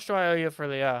much do I owe you for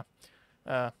the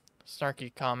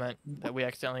snarky comment that we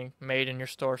accidentally made in your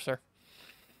store, sir?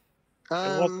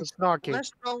 And what's the snarky?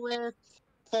 Let's go with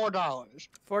 $4.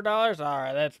 $4. All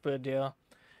right, that's a good deal.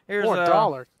 Here's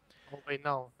 $4. Oh wait,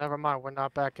 no, never mind. We're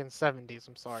not back in 70s.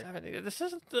 I'm sorry. 70. This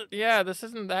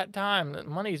isn't that time. The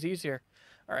money's easier.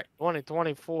 All right.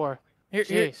 2024. Here's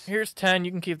Jeez. 10.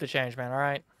 You can keep the change, man. All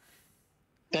right.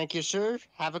 Thank you, sir.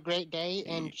 Have a great day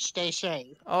and stay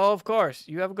safe. Oh, of course.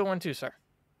 You have a good one too, sir.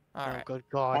 All Oh, right. good I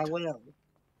God. will.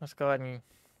 Let's go ahead and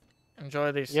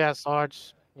enjoy these. Yeah,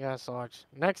 Sarge. Yeah, Sarge.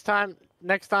 Next time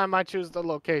I choose the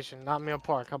location, not Mill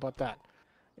Park. How about that?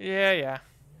 Yeah.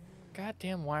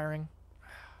 Goddamn wiring.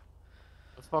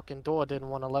 The fucking door didn't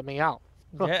want to let me out.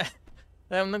 Yeah.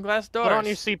 Them the glass doors. Put on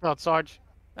your seatbelt, Sarge.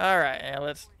 All right. Yeah,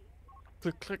 let's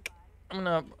click. I'm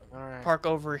gonna All right. park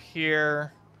over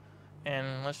here,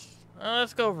 and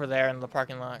let's go over there in the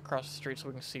parking lot across the street so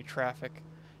we can see traffic.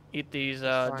 Eat these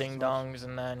Fine, ding Sarge. dongs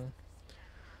and then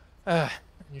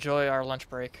enjoy our lunch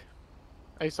break.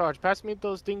 Hey, Sarge, pass me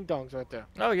those ding dongs right there.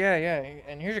 Oh yeah,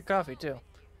 and here's your coffee too.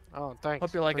 Oh, thanks.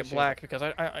 Hope you like it Appreciate black because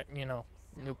I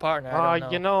new partner. I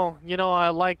don't know. you know, I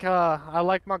like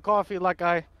my coffee like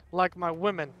I like my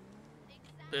women.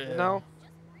 You know?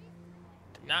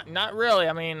 Not really.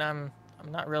 I mean, I'm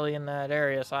not really in that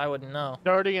area, so I wouldn't know.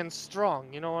 Dirty and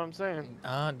strong. You know what I'm saying?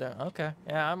 Okay.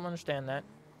 Yeah, I understand that.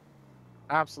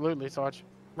 Absolutely, Sarge.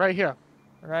 Right here.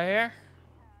 Right here?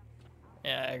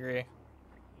 Yeah, I agree.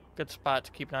 Good spot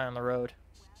to keep an eye on the road.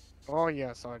 Oh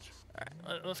yeah, Sarge.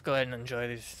 Alright, let's go ahead and enjoy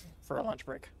these for a lunch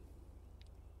break.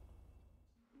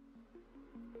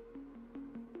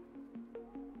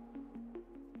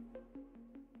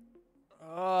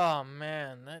 Oh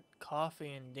man, that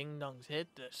coffee and ding dongs hit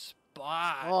the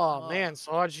spot. Oh man,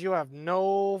 Sarge, you have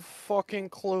no fucking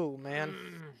clue, man.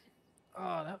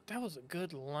 Oh, that was a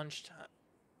good lunchtime.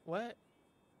 What?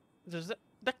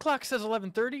 That clock says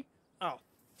 11:30. Oh,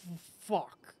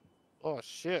 fuck. Oh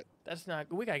shit. That's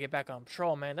not. We gotta get back on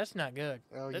patrol, man. That's not good.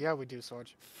 Oh That- yeah, we do,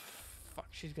 Sarge. Fuck.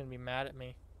 She's gonna be mad at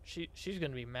me. She's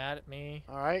gonna be mad at me.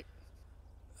 All right,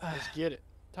 let's get it.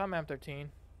 Tom Am 13.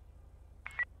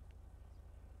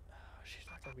 She's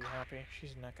not gonna be happy.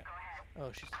 She's not gonna.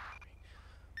 Oh, she's not happy.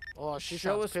 Oh, she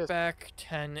Show sounds us pissed. back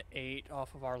 10-8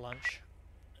 off of our lunch.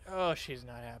 Oh, she's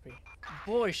not happy.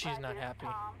 Boy, she's not happy.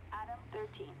 Tom, Adam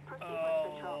 13. Proceed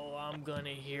with patrol. Oh, I'm gonna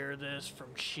hear this from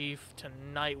Chief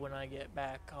tonight when I get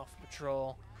back off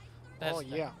patrol. That's Oh, not-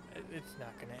 yeah. It's not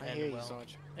gonna I end hear you, well.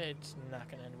 Sarge. It's not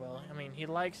gonna end well. I mean, he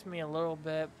likes me a little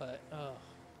bit, but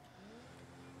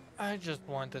I just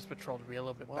want this patrol to be a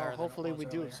little bit better. Well, hopefully than it we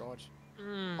was do, earlier. Sarge.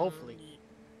 Mm, Hopefully.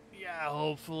 Yeah,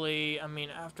 hopefully. I mean,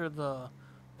 after the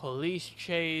police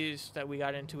chase that we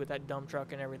got into with that dump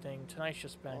truck and everything, tonight's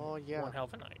just been Oh, yeah. one hell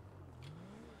of a night.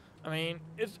 I mean,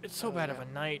 it's so Oh, bad of yeah. a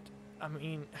night. I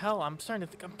mean, hell, I'm starting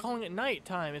to think I'm calling it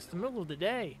nighttime. It's the middle of the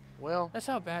day. Well, That's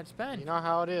how bad it's been. you know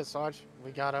how it is, Sarge.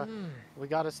 We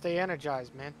gotta stay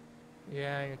energized, man.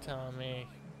 Yeah, you're telling me.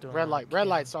 Doing Red what I light, red can.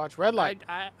 light, Sarge, red light.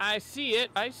 I see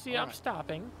it. I see. I'm Alright.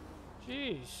 stopping.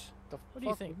 Jeez. The what do you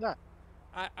fuck think? was that?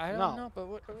 I don't No. know, but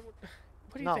what do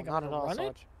you No, think? I'm not at gonna all, run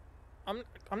it? Sarge.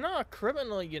 I'm not a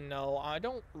criminal, you know. I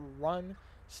don't run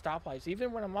stoplights.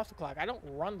 Even when I'm off the clock, I don't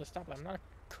run the stoplight. I'm not a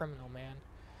criminal, man.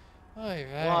 Oy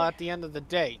vey. Well, at the end of the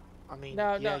day, I mean,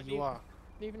 No, yeah, no, you are.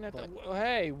 Even at the but-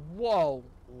 hey, whoa,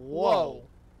 Whoa.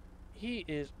 he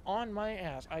is on my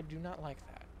ass. I do not like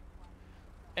that.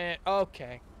 And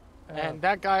okay, And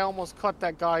that guy almost cut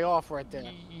that guy off right there.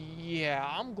 yeah,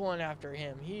 I'm going after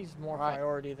him. He's more Right.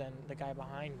 priority than the guy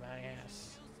behind my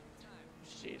ass.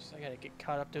 Jeez, I gotta get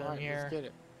caught up to him Alright, here. let's get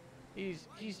it.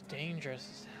 He's dangerous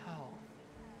as hell.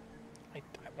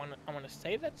 I wanna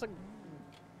say that's a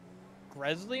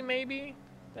Gresley maybe.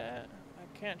 That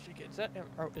I can't shake it. Is that him?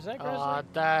 Or is that Gresley?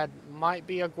 That might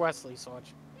be a Gresley,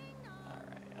 Sarge. All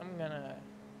right, I'm gonna.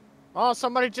 Oh,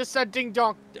 somebody just said ding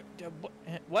dong.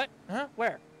 What? Huh?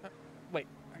 Where? Wait.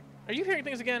 Are you hearing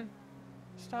things again?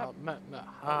 Stop.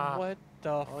 What the?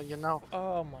 Oh, you know.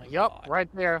 Oh my Yup, God.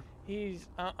 right there. He's.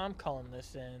 I'm calling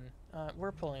this in.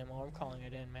 We're pulling him over. I'm calling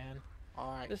it in, man.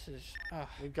 All right, This is.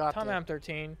 we got Tom this. Am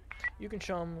 13. You can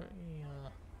show him.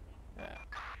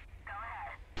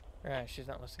 Right, she's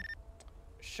not listening.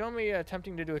 Show me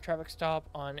attempting to do a traffic stop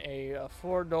on a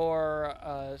four-door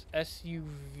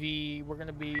SUV. We're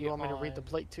gonna be. You want me to read the on,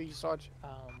 plate to you, Sarge?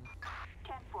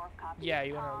 10-4 copy. Yeah,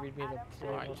 you wanna Tom, read me the Adam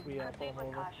plate 13. once we pull Proceed him with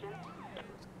over. caution.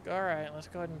 All right, let's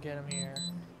go ahead and get him here.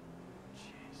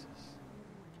 Jesus.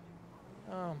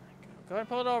 Oh my God. Go ahead and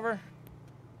pull it over.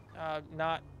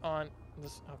 Not on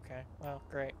this. Okay. Well,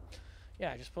 great.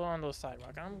 Yeah, just pull it onto the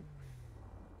sidewalk. I'm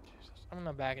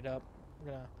gonna back it up.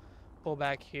 I'm gonna pull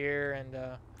back here and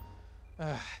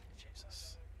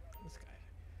Jesus. This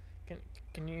guy.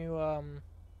 Can you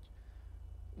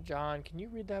John, can you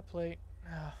read that plate?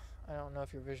 I don't know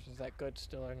if your vision's that good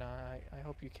still or not. I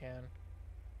hope you can.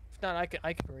 If not, I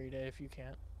can read it if you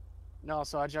can't. No,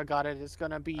 Sarge, I got it. It's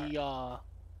gonna be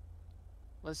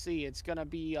let's see. It's gonna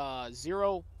be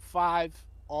 05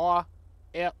 R.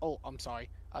 Oh, I'm sorry.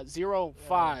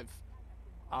 05.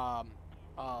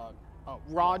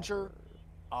 Roger.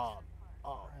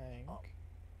 Frank.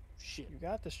 Shit. You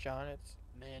got this, John. It's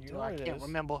Man, You dude, know I what it can't is.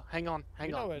 remember. Hang on, hang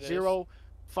You know on. what it is.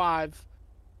 05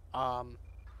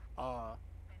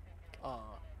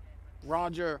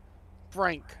 Roger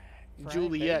Frank there you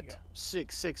Juliet go.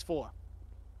 664.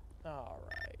 all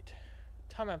right.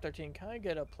 Tom Am 13. Can I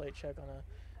get a plate check on a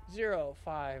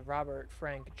 05 Robert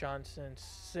Frank Johnson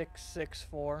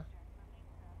 664?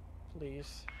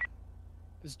 Please.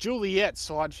 It's Juliet,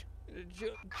 Sarge.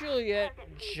 Juliet,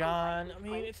 John. I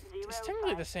mean, it's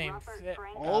technically the same thing.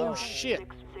 Oh, shit.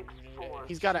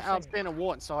 He's got an outstanding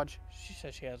warrant, Sarge. She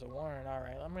says she has a warrant. All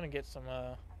right, I'm gonna get some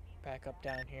backup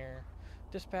down here.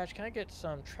 Dispatch, can I get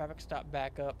some traffic stop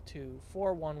backup to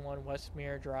 411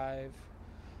 Westmere Drive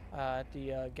at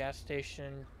the gas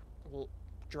station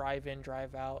drive-in,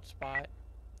 drive-out spot?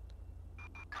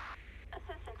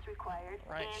 Assistance required.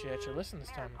 Right, she actually listened this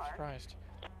time. I'm surprised.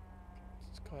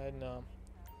 Let's go ahead and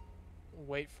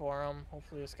wait for him.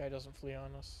 Hopefully this guy doesn't flee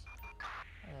on us.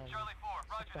 Charlie 4,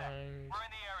 roger that. We're in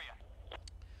the area.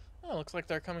 Oh, looks like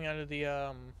they're coming out of the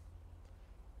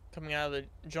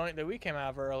joint that we came out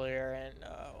of earlier. And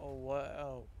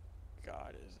oh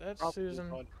God, is that Probably, Susan?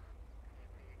 Sarge.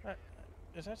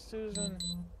 Is that Susan?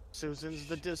 Susan's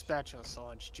the dispatcher,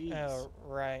 Sarge. Jeez. Oh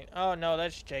right. Oh no,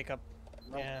 that's Jacob.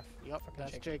 Nope. Yeah. Yep, fucking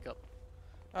that's Jacob. Jacob.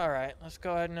 All right, let's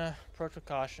go ahead and approach with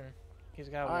caution. He's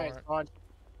got a All right, warrant. Sarge.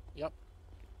 Yep.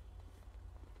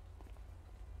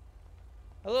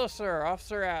 Hello, sir.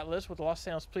 Officer Atlas with the Los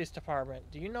Santos Police Department.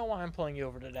 Do you know why I'm pulling you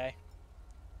over today?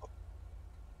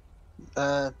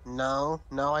 No,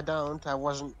 I don't. I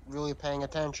wasn't really paying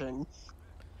attention.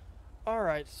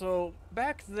 Alright, so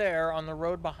back there on the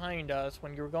road behind us,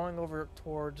 when you were going over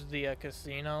towards the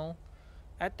casino,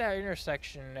 at that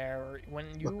intersection there,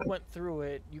 when you went through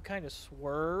it, you kind of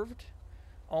swerved,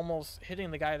 almost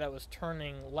hitting the guy that was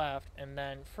turning left, and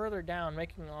then further down,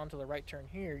 making onto the right turn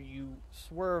here, you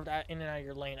swerved in and out of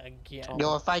your lane again.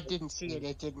 If I didn't see it,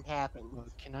 it didn't happen.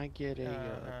 Can I get a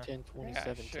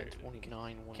 1027, yeah, sure.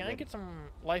 1029? Can I get some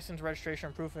license, registration,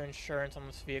 and proof of insurance on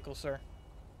this vehicle, sir?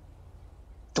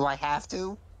 Do I have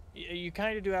to? You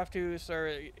kind of do have to,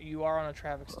 sir. You are on a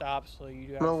traffic stop, so you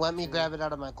do have Well, to. let me grab it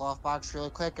out of my glove box really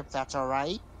quick, if that's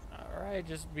alright. Alright,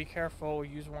 just be careful.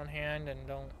 Use one hand and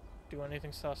don't do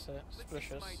anything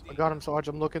suspicious. I got him, Sarge.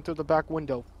 I'm looking through the back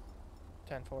window.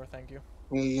 10-4, thank you.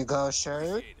 Here you go,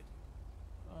 sir.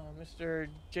 Mr.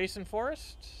 Jason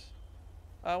Forrest?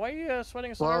 Why are you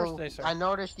sweating so nervous today, sir? I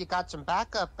noticed you got some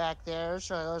backup back there,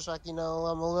 so I was like, I'm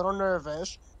a little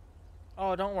nervous.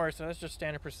 Oh, don't worry, sir. That's just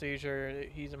standard procedure.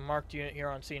 He's a marked unit here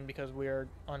on scene because we are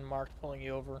unmarked pulling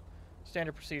you over.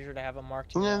 Standard procedure to have a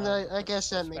marked unit. And I guess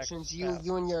that makes sense. You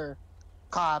and your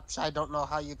cops, I don't know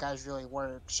how you guys really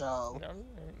work, so... Yeah.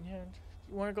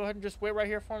 You want to go ahead and just wait right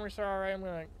here for me, sir? Alright, I'm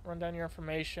going to run down your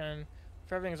information.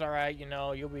 If everything's alright,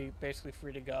 you'll be basically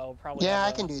free to go. Probably. Yeah,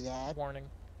 I can do that. Warning.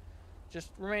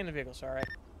 Just remain in the vehicle, sir, alright?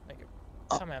 Thank you.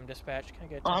 Come on, dispatch. Can I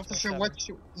get Officer, what's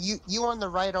you on the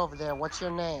right over there? What's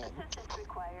your name?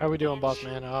 How we doing, boss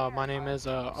man? My name is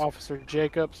Officer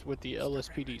Jacobs with the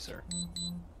LSPD, sir.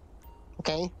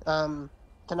 Okay.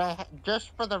 Can I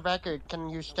just for the record, can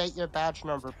you state your badge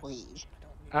number, please?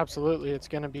 Absolutely. It's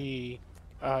gonna be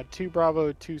 2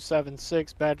 Bravo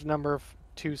 276, badge number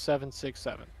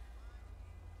 2767.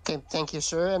 Okay, thank you,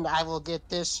 sir. And I will get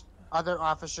this other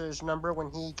officer's number when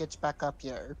he gets back up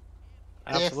here.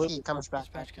 Absolutely. If he comes back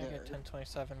Dispatch, up can I here. get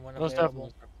 1027 when Most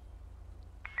available?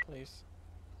 definitely. Please.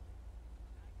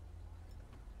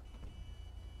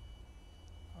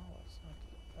 Oh,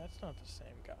 that's not the same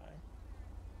guy.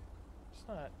 It's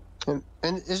not.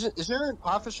 And is there an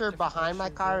officer Different behind my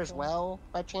issue car as vehicle? well,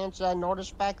 by chance, that I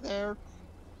noticed back there?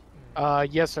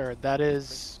 Yes, sir. That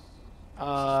is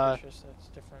Suspicious. That's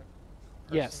different.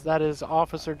 yes, person. that is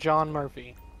Officer John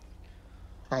Murphy.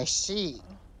 I see.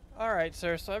 Alright,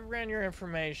 sir, so I've ran your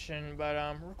information, but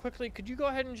real quickly, could you go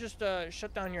ahead and just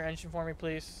shut down your engine for me,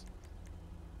 please?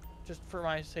 Just for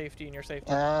my safety and your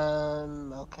safety.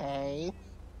 Okay.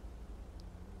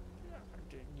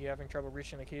 You having trouble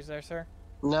reaching the keys there, sir?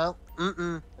 No,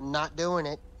 I'm not doing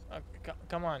it.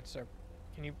 Come on, sir.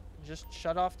 Can you just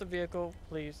shut off the vehicle,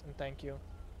 please, and thank you.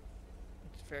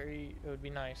 It would be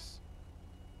nice.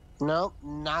 Nope,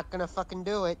 not gonna fucking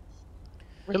do it.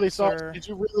 Really, Sir. Sarge? Did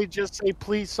you really just say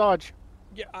please, Sarge?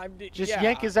 Yeah, Just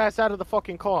yank his ass out of the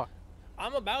fucking car.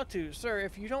 I'm about to, sir.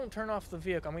 If you don't turn off the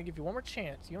vehicle, I'm gonna give you one more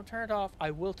chance. You don't turn it off,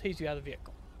 I will tase you out of the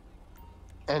vehicle.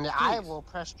 And I Please. will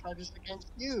press charges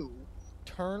against you.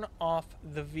 Turn off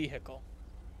the vehicle.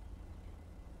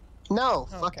 No,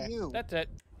 fuck Okay, you. that's it.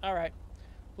 All right.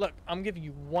 Look, I'm giving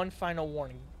you one final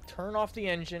warning. Turn off the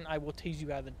engine. I will tease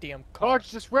you out of the damn car. Sarge,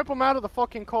 just rip him out of the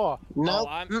fucking car. No,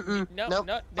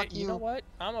 No, fuck you know what?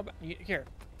 I'm about here.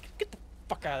 Get the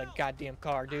fuck out of the goddamn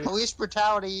car, dude. Police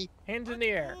brutality. Hands in the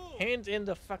air. Hands in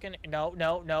the fucking. No.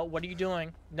 What are you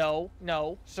doing? No,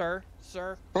 sir.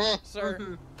 Eh, Sir.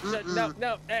 mm-mm.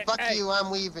 No. Hey, Fuck hey. you,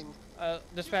 I'm leaving.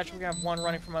 Dispatch, we have one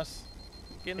running from us.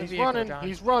 Get in the He's vehicle, running. John.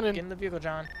 He's running. Get in the vehicle,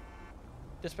 John.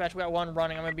 Dispatch, we got one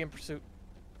running. I'm gonna be in pursuit.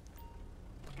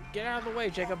 Get out of the way,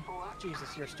 Jacob.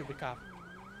 Jesus, you're a stupid cop.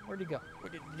 Where'd he go?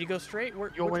 Did he go straight?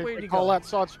 Which You want way me did to he call go? that,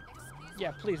 Sarge?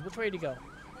 Yeah, please. Which way did he go?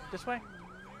 This way?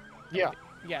 Yeah.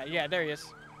 Yeah. There he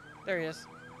is.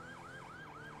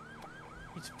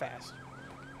 He's fast.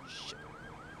 Shit.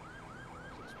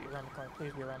 Please be around the corner.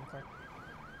 Please be around the corner.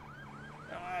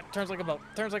 Turns like a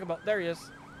boat. There he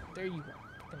is. There you go.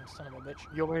 Fucking son of a bitch.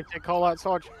 You want me to call that,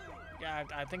 Sarge? Yeah,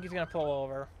 I think he's gonna pull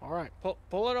over. All right.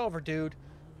 Pull it over, dude.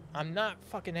 I'm not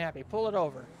fucking happy. Pull it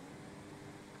over.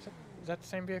 Is that the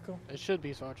same vehicle? It should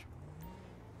be, Sarge.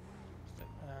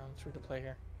 Let's read the play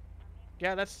here.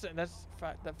 Yeah, that's the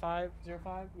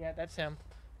 505. Yeah, that's him.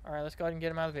 All right, let's go ahead and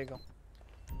get him out of the vehicle.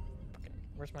 Fucking,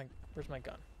 where's my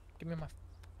gun? Give me my.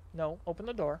 No, open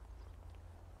the door.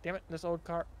 Damn it, this old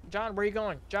car. John, where are you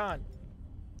going? John.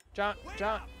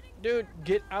 Dude,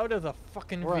 get out of the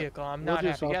fucking Right. vehicle. I'm Will not do,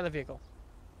 happy. sir. Get out of the vehicle.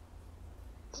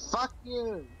 Fuck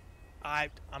you.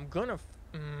 I'm gonna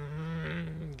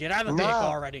get out of the vehicle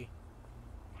already.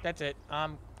 That's it.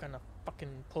 I'm gonna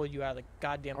fucking pull you out of the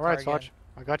goddamn All car right, again. Sarge.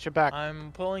 I got your back.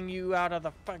 I'm pulling you out of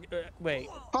the fuck. Wait.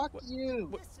 Fuck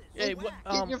you. Hey, what?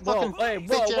 Get your Whoa, fucking hey,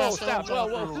 whoa, bitch whoa, ass stop, hands whoa,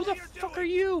 off whoa. me. Who the fuck are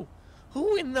you?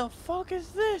 Who in the fuck is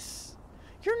this?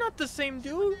 You're not the same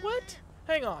dude. What?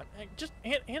 Hang on. Hey, just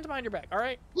hands behind your back, all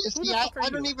right? You Who see, the fuck are I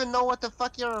you? don't even know what the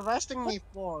fuck you're arresting me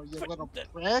for, you What little the-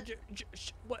 prick.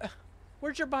 What?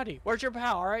 Where's your buddy? Where's your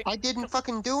pal? All right. I didn't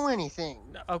fucking do anything.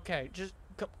 Okay, just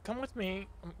come with me.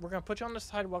 We're gonna put you on the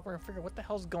sidewalk. We're gonna figure out what the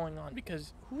hell's going on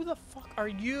because who the fuck are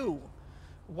you?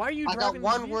 Why are you I got driving?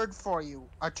 one word for you,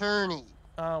 attorney.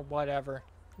 Whatever.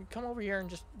 Come over here and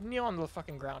just kneel on the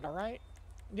fucking ground, all right?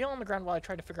 Kneel on the ground while I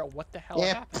try to figure out what the hell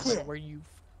Yeah. happened. Like, where you?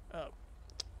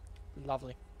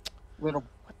 Lovely. Little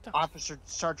What the? officer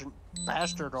sergeant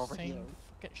bastard over Same here.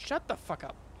 fucking, shut the fuck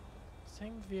up.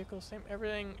 Same vehicle, same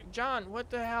everything. John, what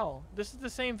the hell? This is the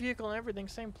same vehicle and everything,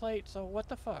 same plate. So what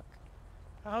the fuck?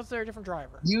 How's there a different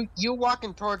driver? You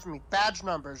walking towards me, badge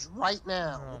numbers right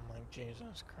now. Oh my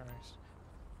Jesus Christ.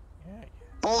 Yeah.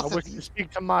 Both I of wish you. to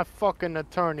speak to my fucking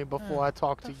attorney before I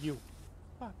talk to the you.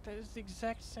 Fuck, that is the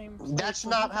exact same plate. That's So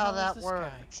not who the how hell is that this guy?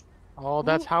 works. Oh,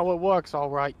 that's how it works, all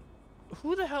right.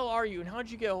 Who the hell are you and how'd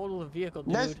you get a hold of the vehicle,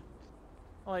 dude? That's-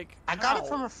 Like, I got how? it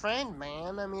from a friend,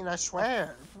 man. I mean, I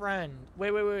swear. Friend.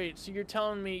 Wait. So you're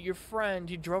telling me your friend,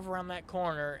 he drove around that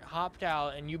corner, hopped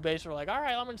out, and you basically were like,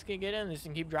 alright, I'm just gonna get in this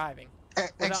and keep driving.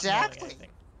 Without knowing Exactly. anything.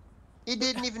 He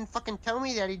didn't even fucking tell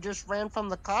me that. He just ran from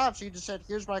the cops. He just said,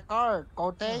 "Here's my card.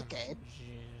 Go take it."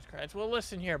 Jesus Christ. Well,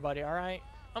 listen here, buddy, alright?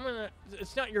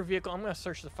 It's not your vehicle. I'm gonna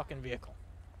search the fucking vehicle.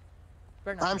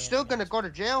 Better not I'm be still anything gonna else. go to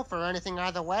jail for anything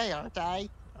either way, aren't I?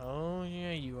 Oh,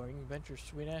 yeah, you are. You can bet your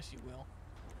sweet ass you will.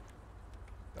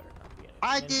 Better not be anything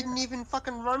I in didn't here. even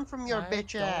fucking run from your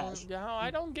bitch ass. No,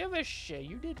 I don't give a shit.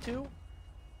 You did too.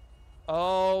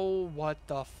 Oh, what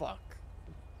the fuck?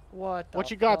 What the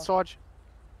What you got, fuck? Sarge?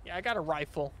 Yeah, I got a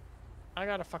rifle. I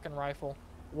got a fucking rifle.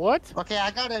 What? Okay,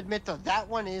 I gotta admit though, that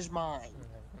one is mine.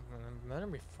 Better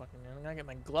be fucking. I gotta get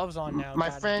my gloves on now. My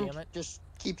God friend damn it. just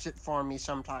keeps it for me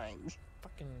sometimes.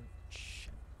 Fucking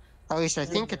shit. At least I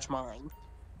There think you it's go. mine.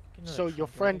 Get into So the your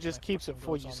trunk, friend get my just keeps fucking it for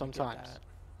gloves you on to do sometimes. that.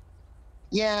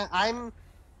 Yeah, I'm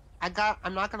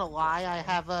not gonna lie,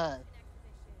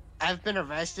 I've been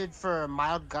arrested for a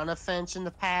mild gun offense in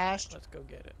the past. Let's go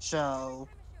get it. So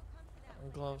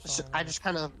Gloves on. I just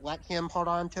kind of let him hold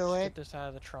on to Just it. get this out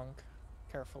of the trunk,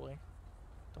 carefully.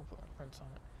 Don't put my prints on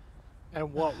it.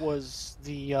 And what was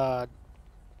the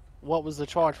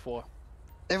charge for?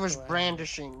 It was Go ahead.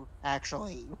 brandishing,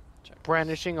 actually. Check this.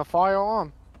 Brandishing a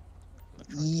firearm? The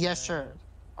trunk Yes, is sir. there.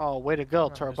 Oh, way to go,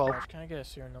 Come on, Turbo. dispatch, can I get a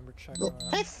serial number check on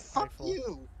that Hey, fuck rifle?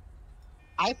 you!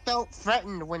 I felt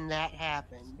threatened when that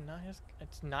happened. It's not his.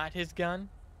 It's not his gun.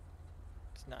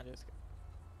 It's not his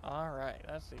gun. All right,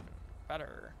 that's even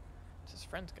better. It's his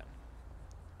friend's gun.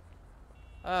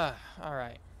 All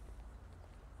right.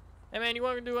 Hey man, you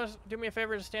want to do me a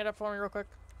favor to stand up for me real quick?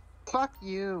 Fuck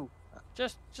you.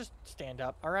 Just stand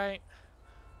up, all right?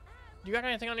 You got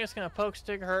anything on you that's gonna poke,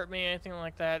 stick, hurt me, anything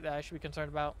like that that I should be concerned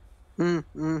about?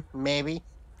 Maybe.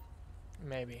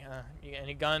 Maybe.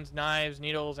 Any guns, knives,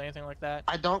 needles, anything like that?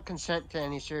 I don't consent to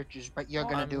any searches, but you're Oh,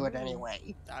 gonna do it I'm-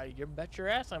 anyway. You bet your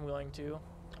ass I'm willing to.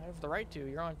 I have the right to.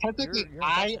 You're on. Technically, you're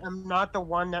I in am not the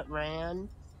one that ran.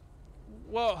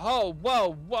 Whoa!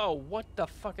 What the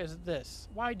fuck is this?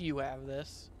 Why do you have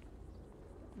this,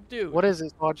 dude? What is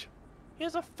it, Sarge? He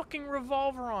has a fucking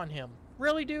revolver on him.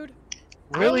 Really, dude?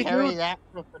 Really, I carry dude? that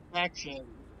for protection.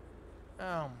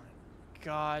 Oh my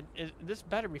god! This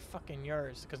better be fucking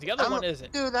yours, because the other one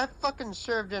isn't. Dude, I fucking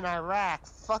served in Iraq.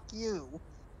 Fuck you.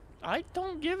 I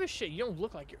don't give a shit. You don't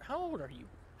look like you're. How old are you?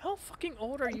 How fucking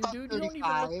old are you, About dude? You don't even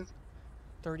look 35.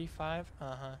 35.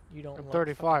 You don't I'm look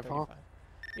 35, fucking huh? 35.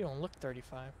 You don't look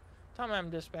 35. Tom, I'm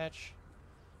dispatch.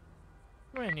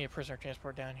 We're gonna need a prisoner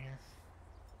transport down here.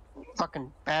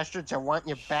 Fucking bastards, I want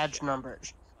your badge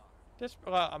numbers.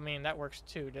 Well, I mean, that works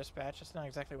too, dispatch. It's not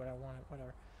exactly what I wanted.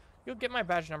 Whatever. You'll get my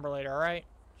badge number later, alright?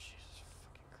 Jesus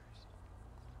fucking Christ.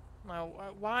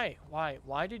 Now,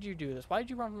 why did you do this? Why did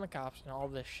you run from the cops and all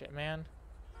this shit, man?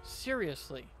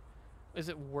 Seriously. Is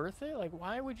it worth it? Like,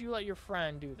 why would you let your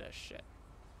friend do this shit?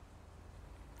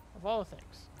 Of all the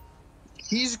things.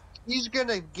 He's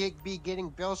gonna be getting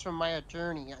bills from my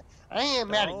attorney. I ain't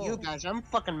mad at you Oh. guys. I'm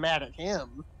fucking mad at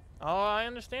him. Oh, I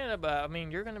understand that, but I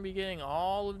mean, you're gonna be getting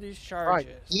all of these Right.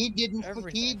 charges. He didn't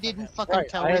Everything from him. fucking Right,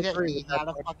 tell I me that agree he with that had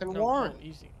a part. fucking No, warrant.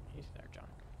 easy there, John.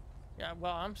 Yeah,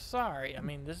 well, I'm sorry. I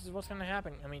mean, this is what's gonna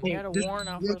happen. I mean, he had a warrant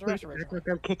out for his arrest originally. Like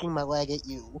I'm kicking my leg at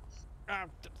you.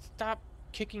 Stop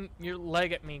kicking your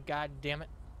leg at me, god damn it.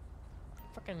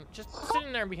 Fucking just sit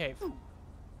in there and behave.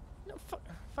 No,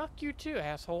 fuck you too,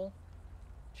 asshole.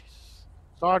 Jesus.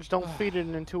 Sarge, don't feed it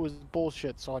into his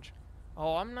bullshit, Sarge.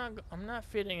 Oh, I'm not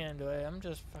feeding into it. I'm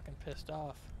just fucking pissed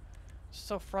off. It's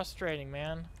so frustrating,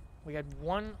 man. We had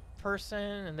one person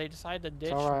and they decided to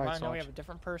ditch. alright, Now we Sarge. have a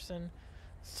different person.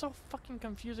 It's so fucking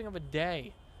confusing of a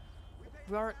day.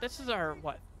 This is our,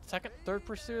 what, second, third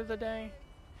pursuit of the day?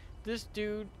 This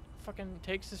dude fucking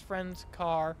takes his friend's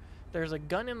car. There's a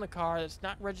gun in the car that's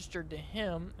not registered to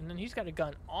him, and then he's got a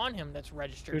gun on him that's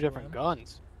registered Two to different him.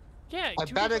 guns. Yeah, I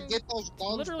better get those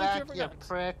guns literally back, different you guns.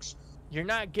 pricks. You're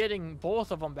not getting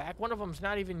both of them back. One of them's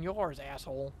not even yours,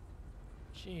 asshole.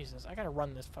 Jesus, I gotta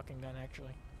run this fucking gun,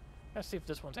 actually. Let's see if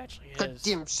this one's actually his.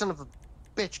 Goddamn son of a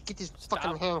bitch, get these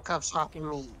fucking handcuffs off of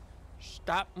me.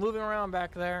 Stop moving around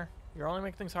back there. You're only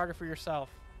making things harder for yourself.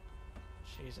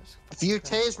 Jesus. If you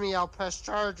Christ. tase me, I'll press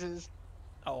charges.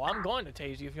 Oh, I'm going to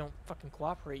tase you if you don't fucking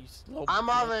cooperate, you slow I'm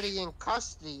bitch. already in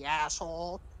custody,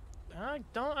 asshole. I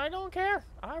don't care.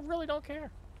 I really don't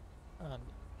care.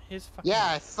 His fucking Yeah,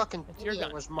 I fucking It's your knew gun.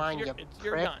 it was mine, It's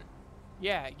your prick. gun.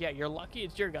 Yeah, you're lucky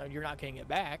it's your gun. You're not getting it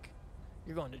back.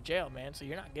 You're going to jail, man, so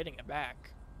you're not getting it back.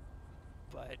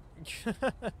 But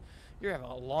you're having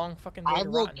a long fucking day I to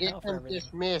will rot in hell get for him everything.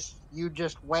 dismissed. You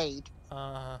just wait.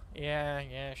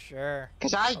 Yeah, sure.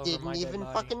 Because I Over my didn't dead even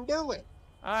body. fucking do it.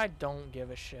 I don't give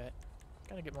a shit.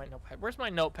 Gotta get my notepad. Where's my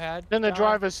notepad? In the John?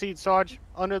 driver's seat, Sarge.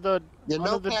 Under the Your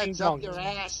under the notepad's up ding your dong.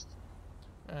 ass.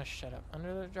 Shut up.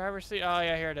 Under the driver's seat? Oh,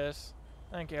 yeah, here it is.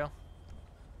 Thank you.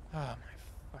 Oh, my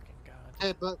fucking god.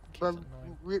 Hey, but Kid's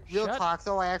annoying. real Shut- talk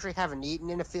though, I actually haven't eaten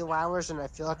in a few hours, and I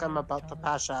feel like I'm about to God.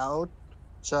 pass out.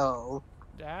 So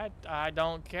Dad, I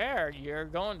don't care. You're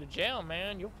going to jail,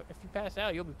 man. If you pass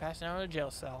out, you'll be passing out in a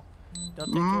jail cell. They'll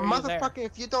take care of you there. motherfucker,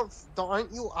 if you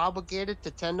aren't you obligated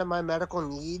to tend to my medical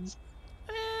needs?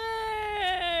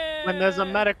 When there's a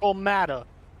medical matter.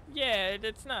 Yeah,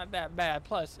 it's not that bad.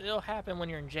 Plus, it'll happen when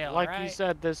you're in jail, Like right? you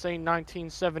said, this ain't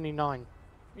 1979.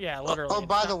 Yeah, literally. Oh, it's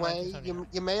by not the way, 1979.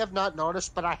 you may have not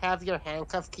noticed, but I have your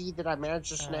handcuff key that I managed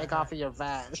to snag Uh-huh. off of your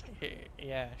vag.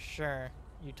 Yeah, sure.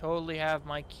 You totally have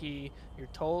my key. You're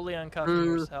totally uncuffing Mm.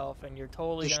 yourself, and you're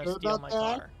totally You gonna sure steal about my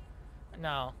that? car.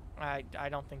 No, I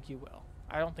don't think you will.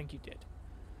 I don't think you did.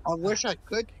 I wish I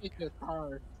could take your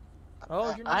car.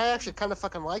 Oh, you're not. I actually kind of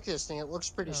fucking like this thing. It looks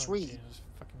pretty Oh, sweet. Jesus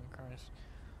fucking Christ.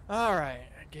 All right,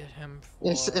 get him.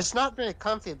 It's not very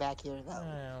comfy back here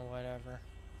though. Whatever.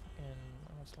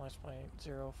 Fucking what's the last plate?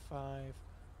 05.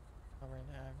 Over in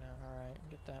the now. All right,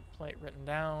 get that plate written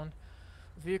down.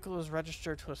 Vehicle is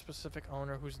registered to a specific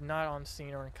owner who's not on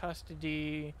scene or in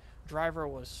custody. Driver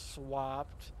was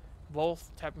swapped. Both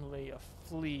technically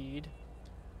fleed.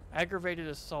 Aggravated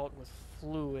assault with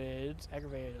fluids.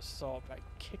 Aggravated assault by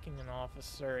kicking an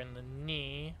officer in the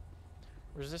knee.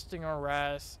 Resisting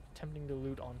arrest. Attempting to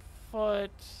loot on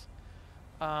foot.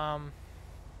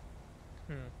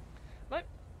 What?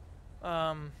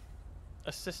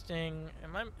 Assisting.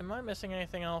 Am I missing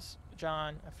anything else,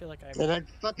 John? I feel like I'm. And I'd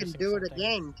fucking missing do it something.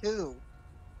 again too.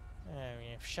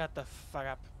 Shut the fuck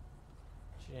up.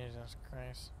 Jesus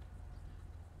Christ.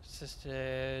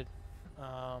 Assisted.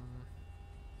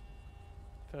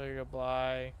 Failure to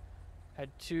apply. Had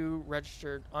 2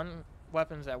 registered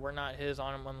weapons that were not his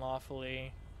on him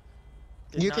unlawfully.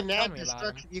 Did You not can tell add me about 'em.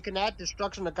 destruction. You can add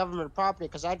destruction to government property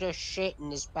because I just shit in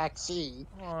this back seat.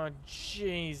 Oh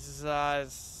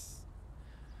Jesus!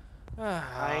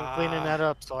 I ain't cleaning that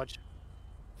up, Sarge.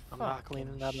 I'm not Fucking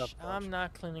cleaning that up. I'm Sarge.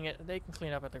 not cleaning it. They can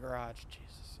clean up at the garage.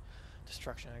 Jesus.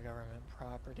 Destruction of government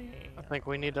property. I think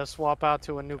we need to swap out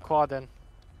to a new car then.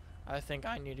 I think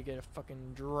I need to get a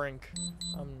fucking drink.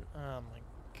 Oh my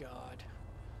god.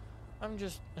 I'm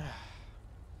just.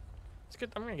 It's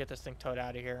good. I'm gonna get this thing towed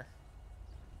out of here.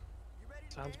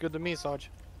 Sounds good to me, Sarge.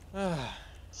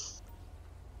 Let's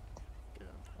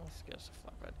get us a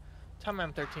flatbed. Tom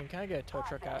M13, can I get a tow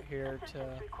truck out here to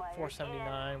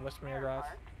 479 West Mirror Drive?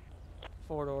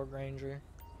 4-door Granger.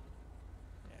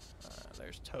 Yeah,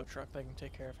 there's tow truck. They can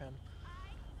take care of him.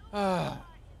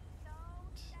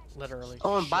 Literally.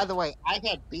 Oh, and by shit. the way, I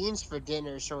had beans for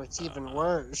dinner, so it's even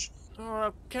worse.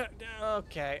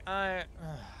 Okay. I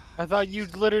thought you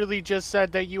literally just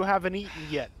said that you haven't eaten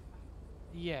yet.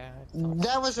 Yeah. I thought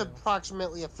That so was too.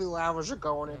 approximately a few hours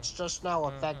ago, and it's just now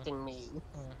Mhm. affecting me.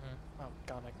 Oh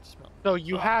god, I can smell. So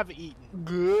you have eaten.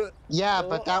 Good. Yeah,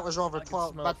 but that was over I can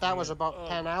 12. smell But that from was here. about Oh,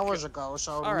 10 hours ago,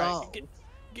 so All right,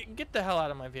 no. get the hell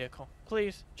out of my vehicle,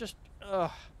 please. Just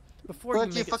before Why you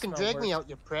don't make you fucking it smell drag me worse. out,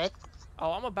 you prick?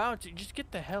 Oh, I'm about to. Just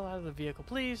get the hell out of the vehicle,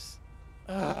 please.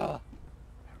 Ugh.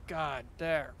 God,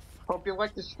 there. Hope you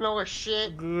like the smell of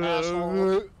shit,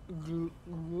 asshole.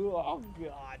 Oh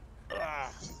God.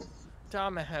 Ugh.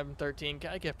 Tom M13,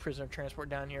 can I get prisoner transport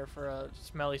down here for a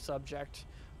smelly subject?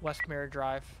 West Mirror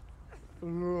Drive.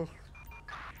 Assistance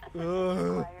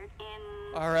required in...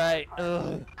 All right.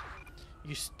 Ugh.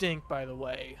 You stink, by the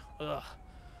way. Ugh.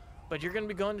 But you're going to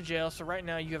be going to jail, so right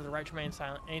now you have the right to remain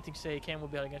silent. Anything you say you can will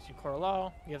be held against you in court of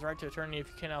law. You have the right to attorney if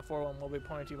you cannot afford one will be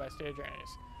appointed to you by state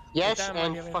attorneys. Yes, With that in and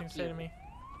mind, do you have anything fuck to say you. to me?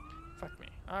 Fuck me.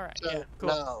 All right. So, Yeah. Cool.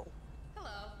 No.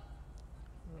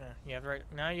 Yeah. You have the right.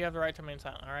 Now you have the right to remain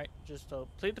silent. All right. Just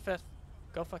plead the fifth.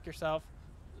 Go fuck yourself.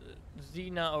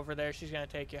 Xena over there. She's gonna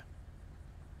take you.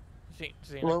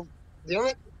 Xena. Well, the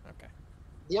only Okay.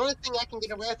 thing I can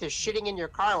get away with is shitting in your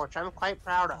car, which I'm quite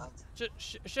proud of.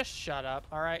 Just shut up.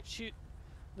 All right.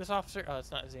 This officer. Oh,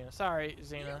 it's not Xena. Sorry,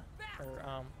 Xena.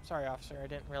 Or sorry, officer. I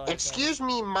didn't realize. Excuse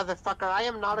me, motherfucker. I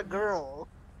am not a girl.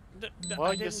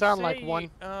 Well, you sound like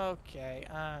one. Okay.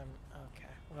 Okay.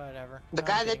 Whatever. The I'm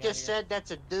guy getting that outta just here. said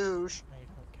that's a douche. I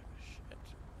don't give a shit.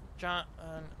 John.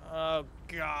 Oh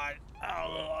God.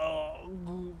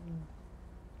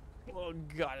 Oh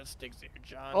God, it stinks here,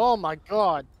 John. Oh my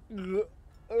god.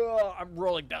 I'm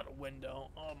rolling down a window.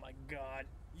 Oh my God.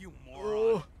 You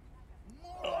moron.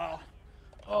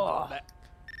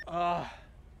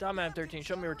 Dogman 13,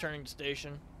 show me returning to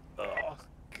station. Oh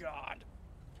God.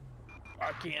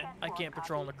 I can't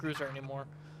patrol in the cruiser anymore.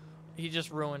 He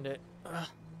just ruined it.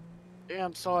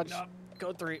 Damn, Sarge. No,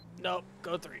 go 3. No,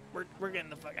 go 3. We're getting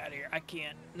the fuck out of here. I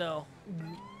can't. No.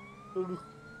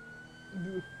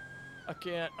 I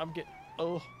can't. I'm getting.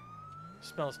 Oh,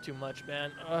 smells too much,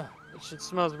 man. That shit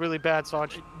smells really bad,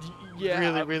 Sarge.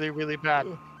 Yeah. Really bad.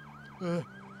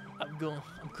 I'm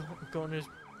going as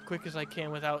quick as I can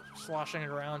without sloshing it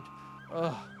around.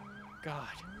 Oh, God.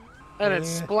 And it's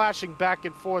splashing back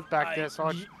and forth back there,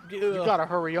 Sarge. You gotta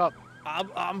hurry up.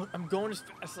 I'm going as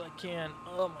fast as I can.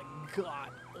 Oh my God.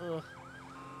 Ugh.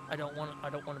 I don't want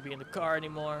to be in the car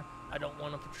anymore. I don't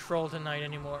want to patrol tonight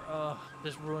anymore. Ugh.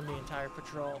 This ruined the entire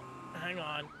patrol. Hang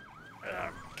on.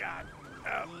 Oh God.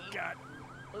 Oh God.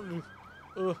 Ugh.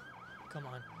 Ugh. Come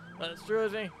on.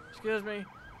 Excuse me. Excuse me.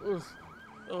 Ugh.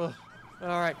 Ugh. All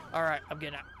right. I'm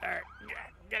getting out. All right.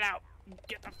 Get out.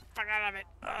 Get the fuck out of it.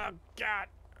 Oh God.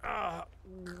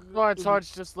 Alright,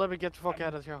 Sarge, just let me get the fuck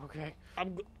out of here, okay?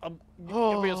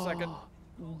 Give me a second.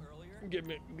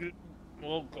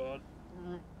 Oh God.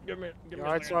 Give me You a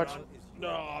alright, second. Sarge?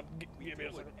 No, give me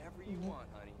a second. Whatever you want,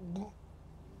 honey.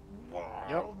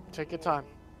 Yep, take your time.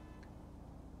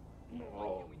 Can we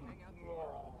hang out?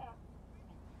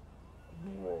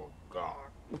 Oh God.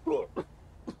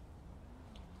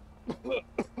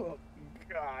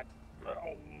 God.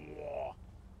 Oh,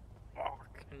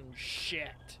 fucking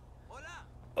shit.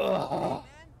 Ugh.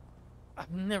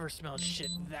 I've never smelled shit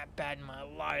that bad in my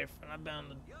life, and I've been on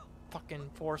the fucking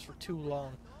force for too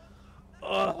long.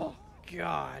 Oh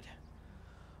God.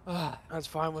 That's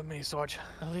fine with me, Sarge.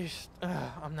 At least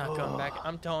I'm not going back.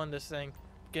 I'm towing this thing.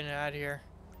 Getting it out of here.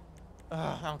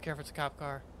 I don't care if it's a cop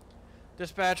car.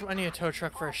 Dispatch, I need a tow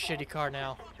truck for a shitty car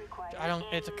now.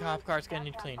 It's a cop car. It's gonna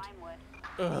need cleaned.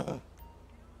 At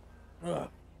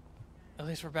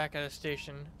least we're back at a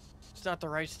station. It's not the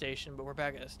right station, but we're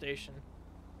back at a station.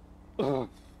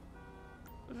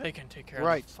 They can take care of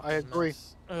Right, the I agree.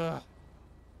 mess.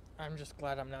 I'm just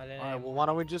glad I'm not in it. Alright, well, why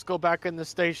don't we just go back in the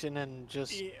station and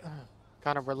just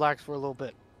kind of relax for a little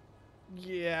bit?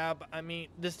 Yeah, but I mean,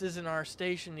 this isn't our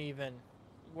station even.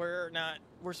 We're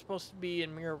supposed to be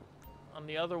in Mirror on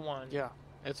the other one. Yeah,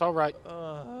 it's alright.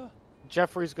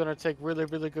 Jeffrey's gonna take really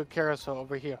good care of us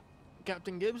over here.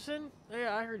 Captain Gibson?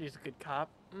 Yeah, I heard he's a good cop.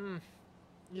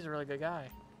 He's a really good guy.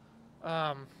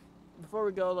 Before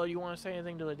we go though, you want to say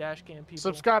anything to the dash cam people?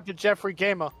 Subscribe to Jeffrey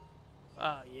Gamer.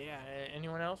 Yeah.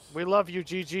 Anyone else? We love you,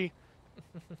 GG.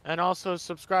 And also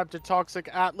subscribe to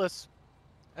ToxicAtlas.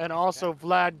 And also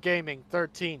Vlad Gaming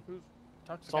 13.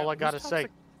 That's all I gotta say.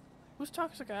 Who's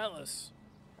ToxicAtlas?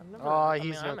 I've never.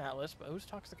 I'm Atlas, but who's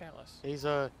ToxicAtlas? He's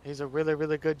a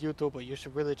really good YouTuber. You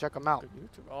should really check him out. Good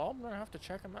YouTube. Oh, I'm gonna have to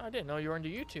check him out. I didn't know you were into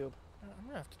YouTube. I'm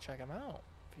gonna have to check him out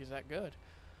if he's that good.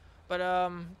 But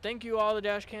thank you all the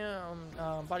dash cam,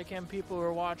 body cam people who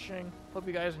are watching. Hope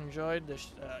you guys enjoyed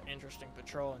this interesting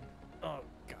patrol. And oh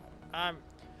God,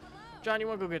 John, you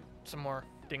wanna go get some more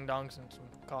ding dongs and some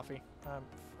coffee? Fucking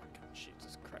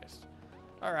Jesus Christ.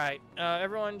 All right,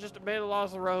 everyone, just obey the laws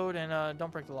of the road and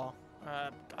don't break the law.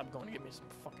 I'm going to get me some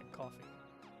fucking coffee.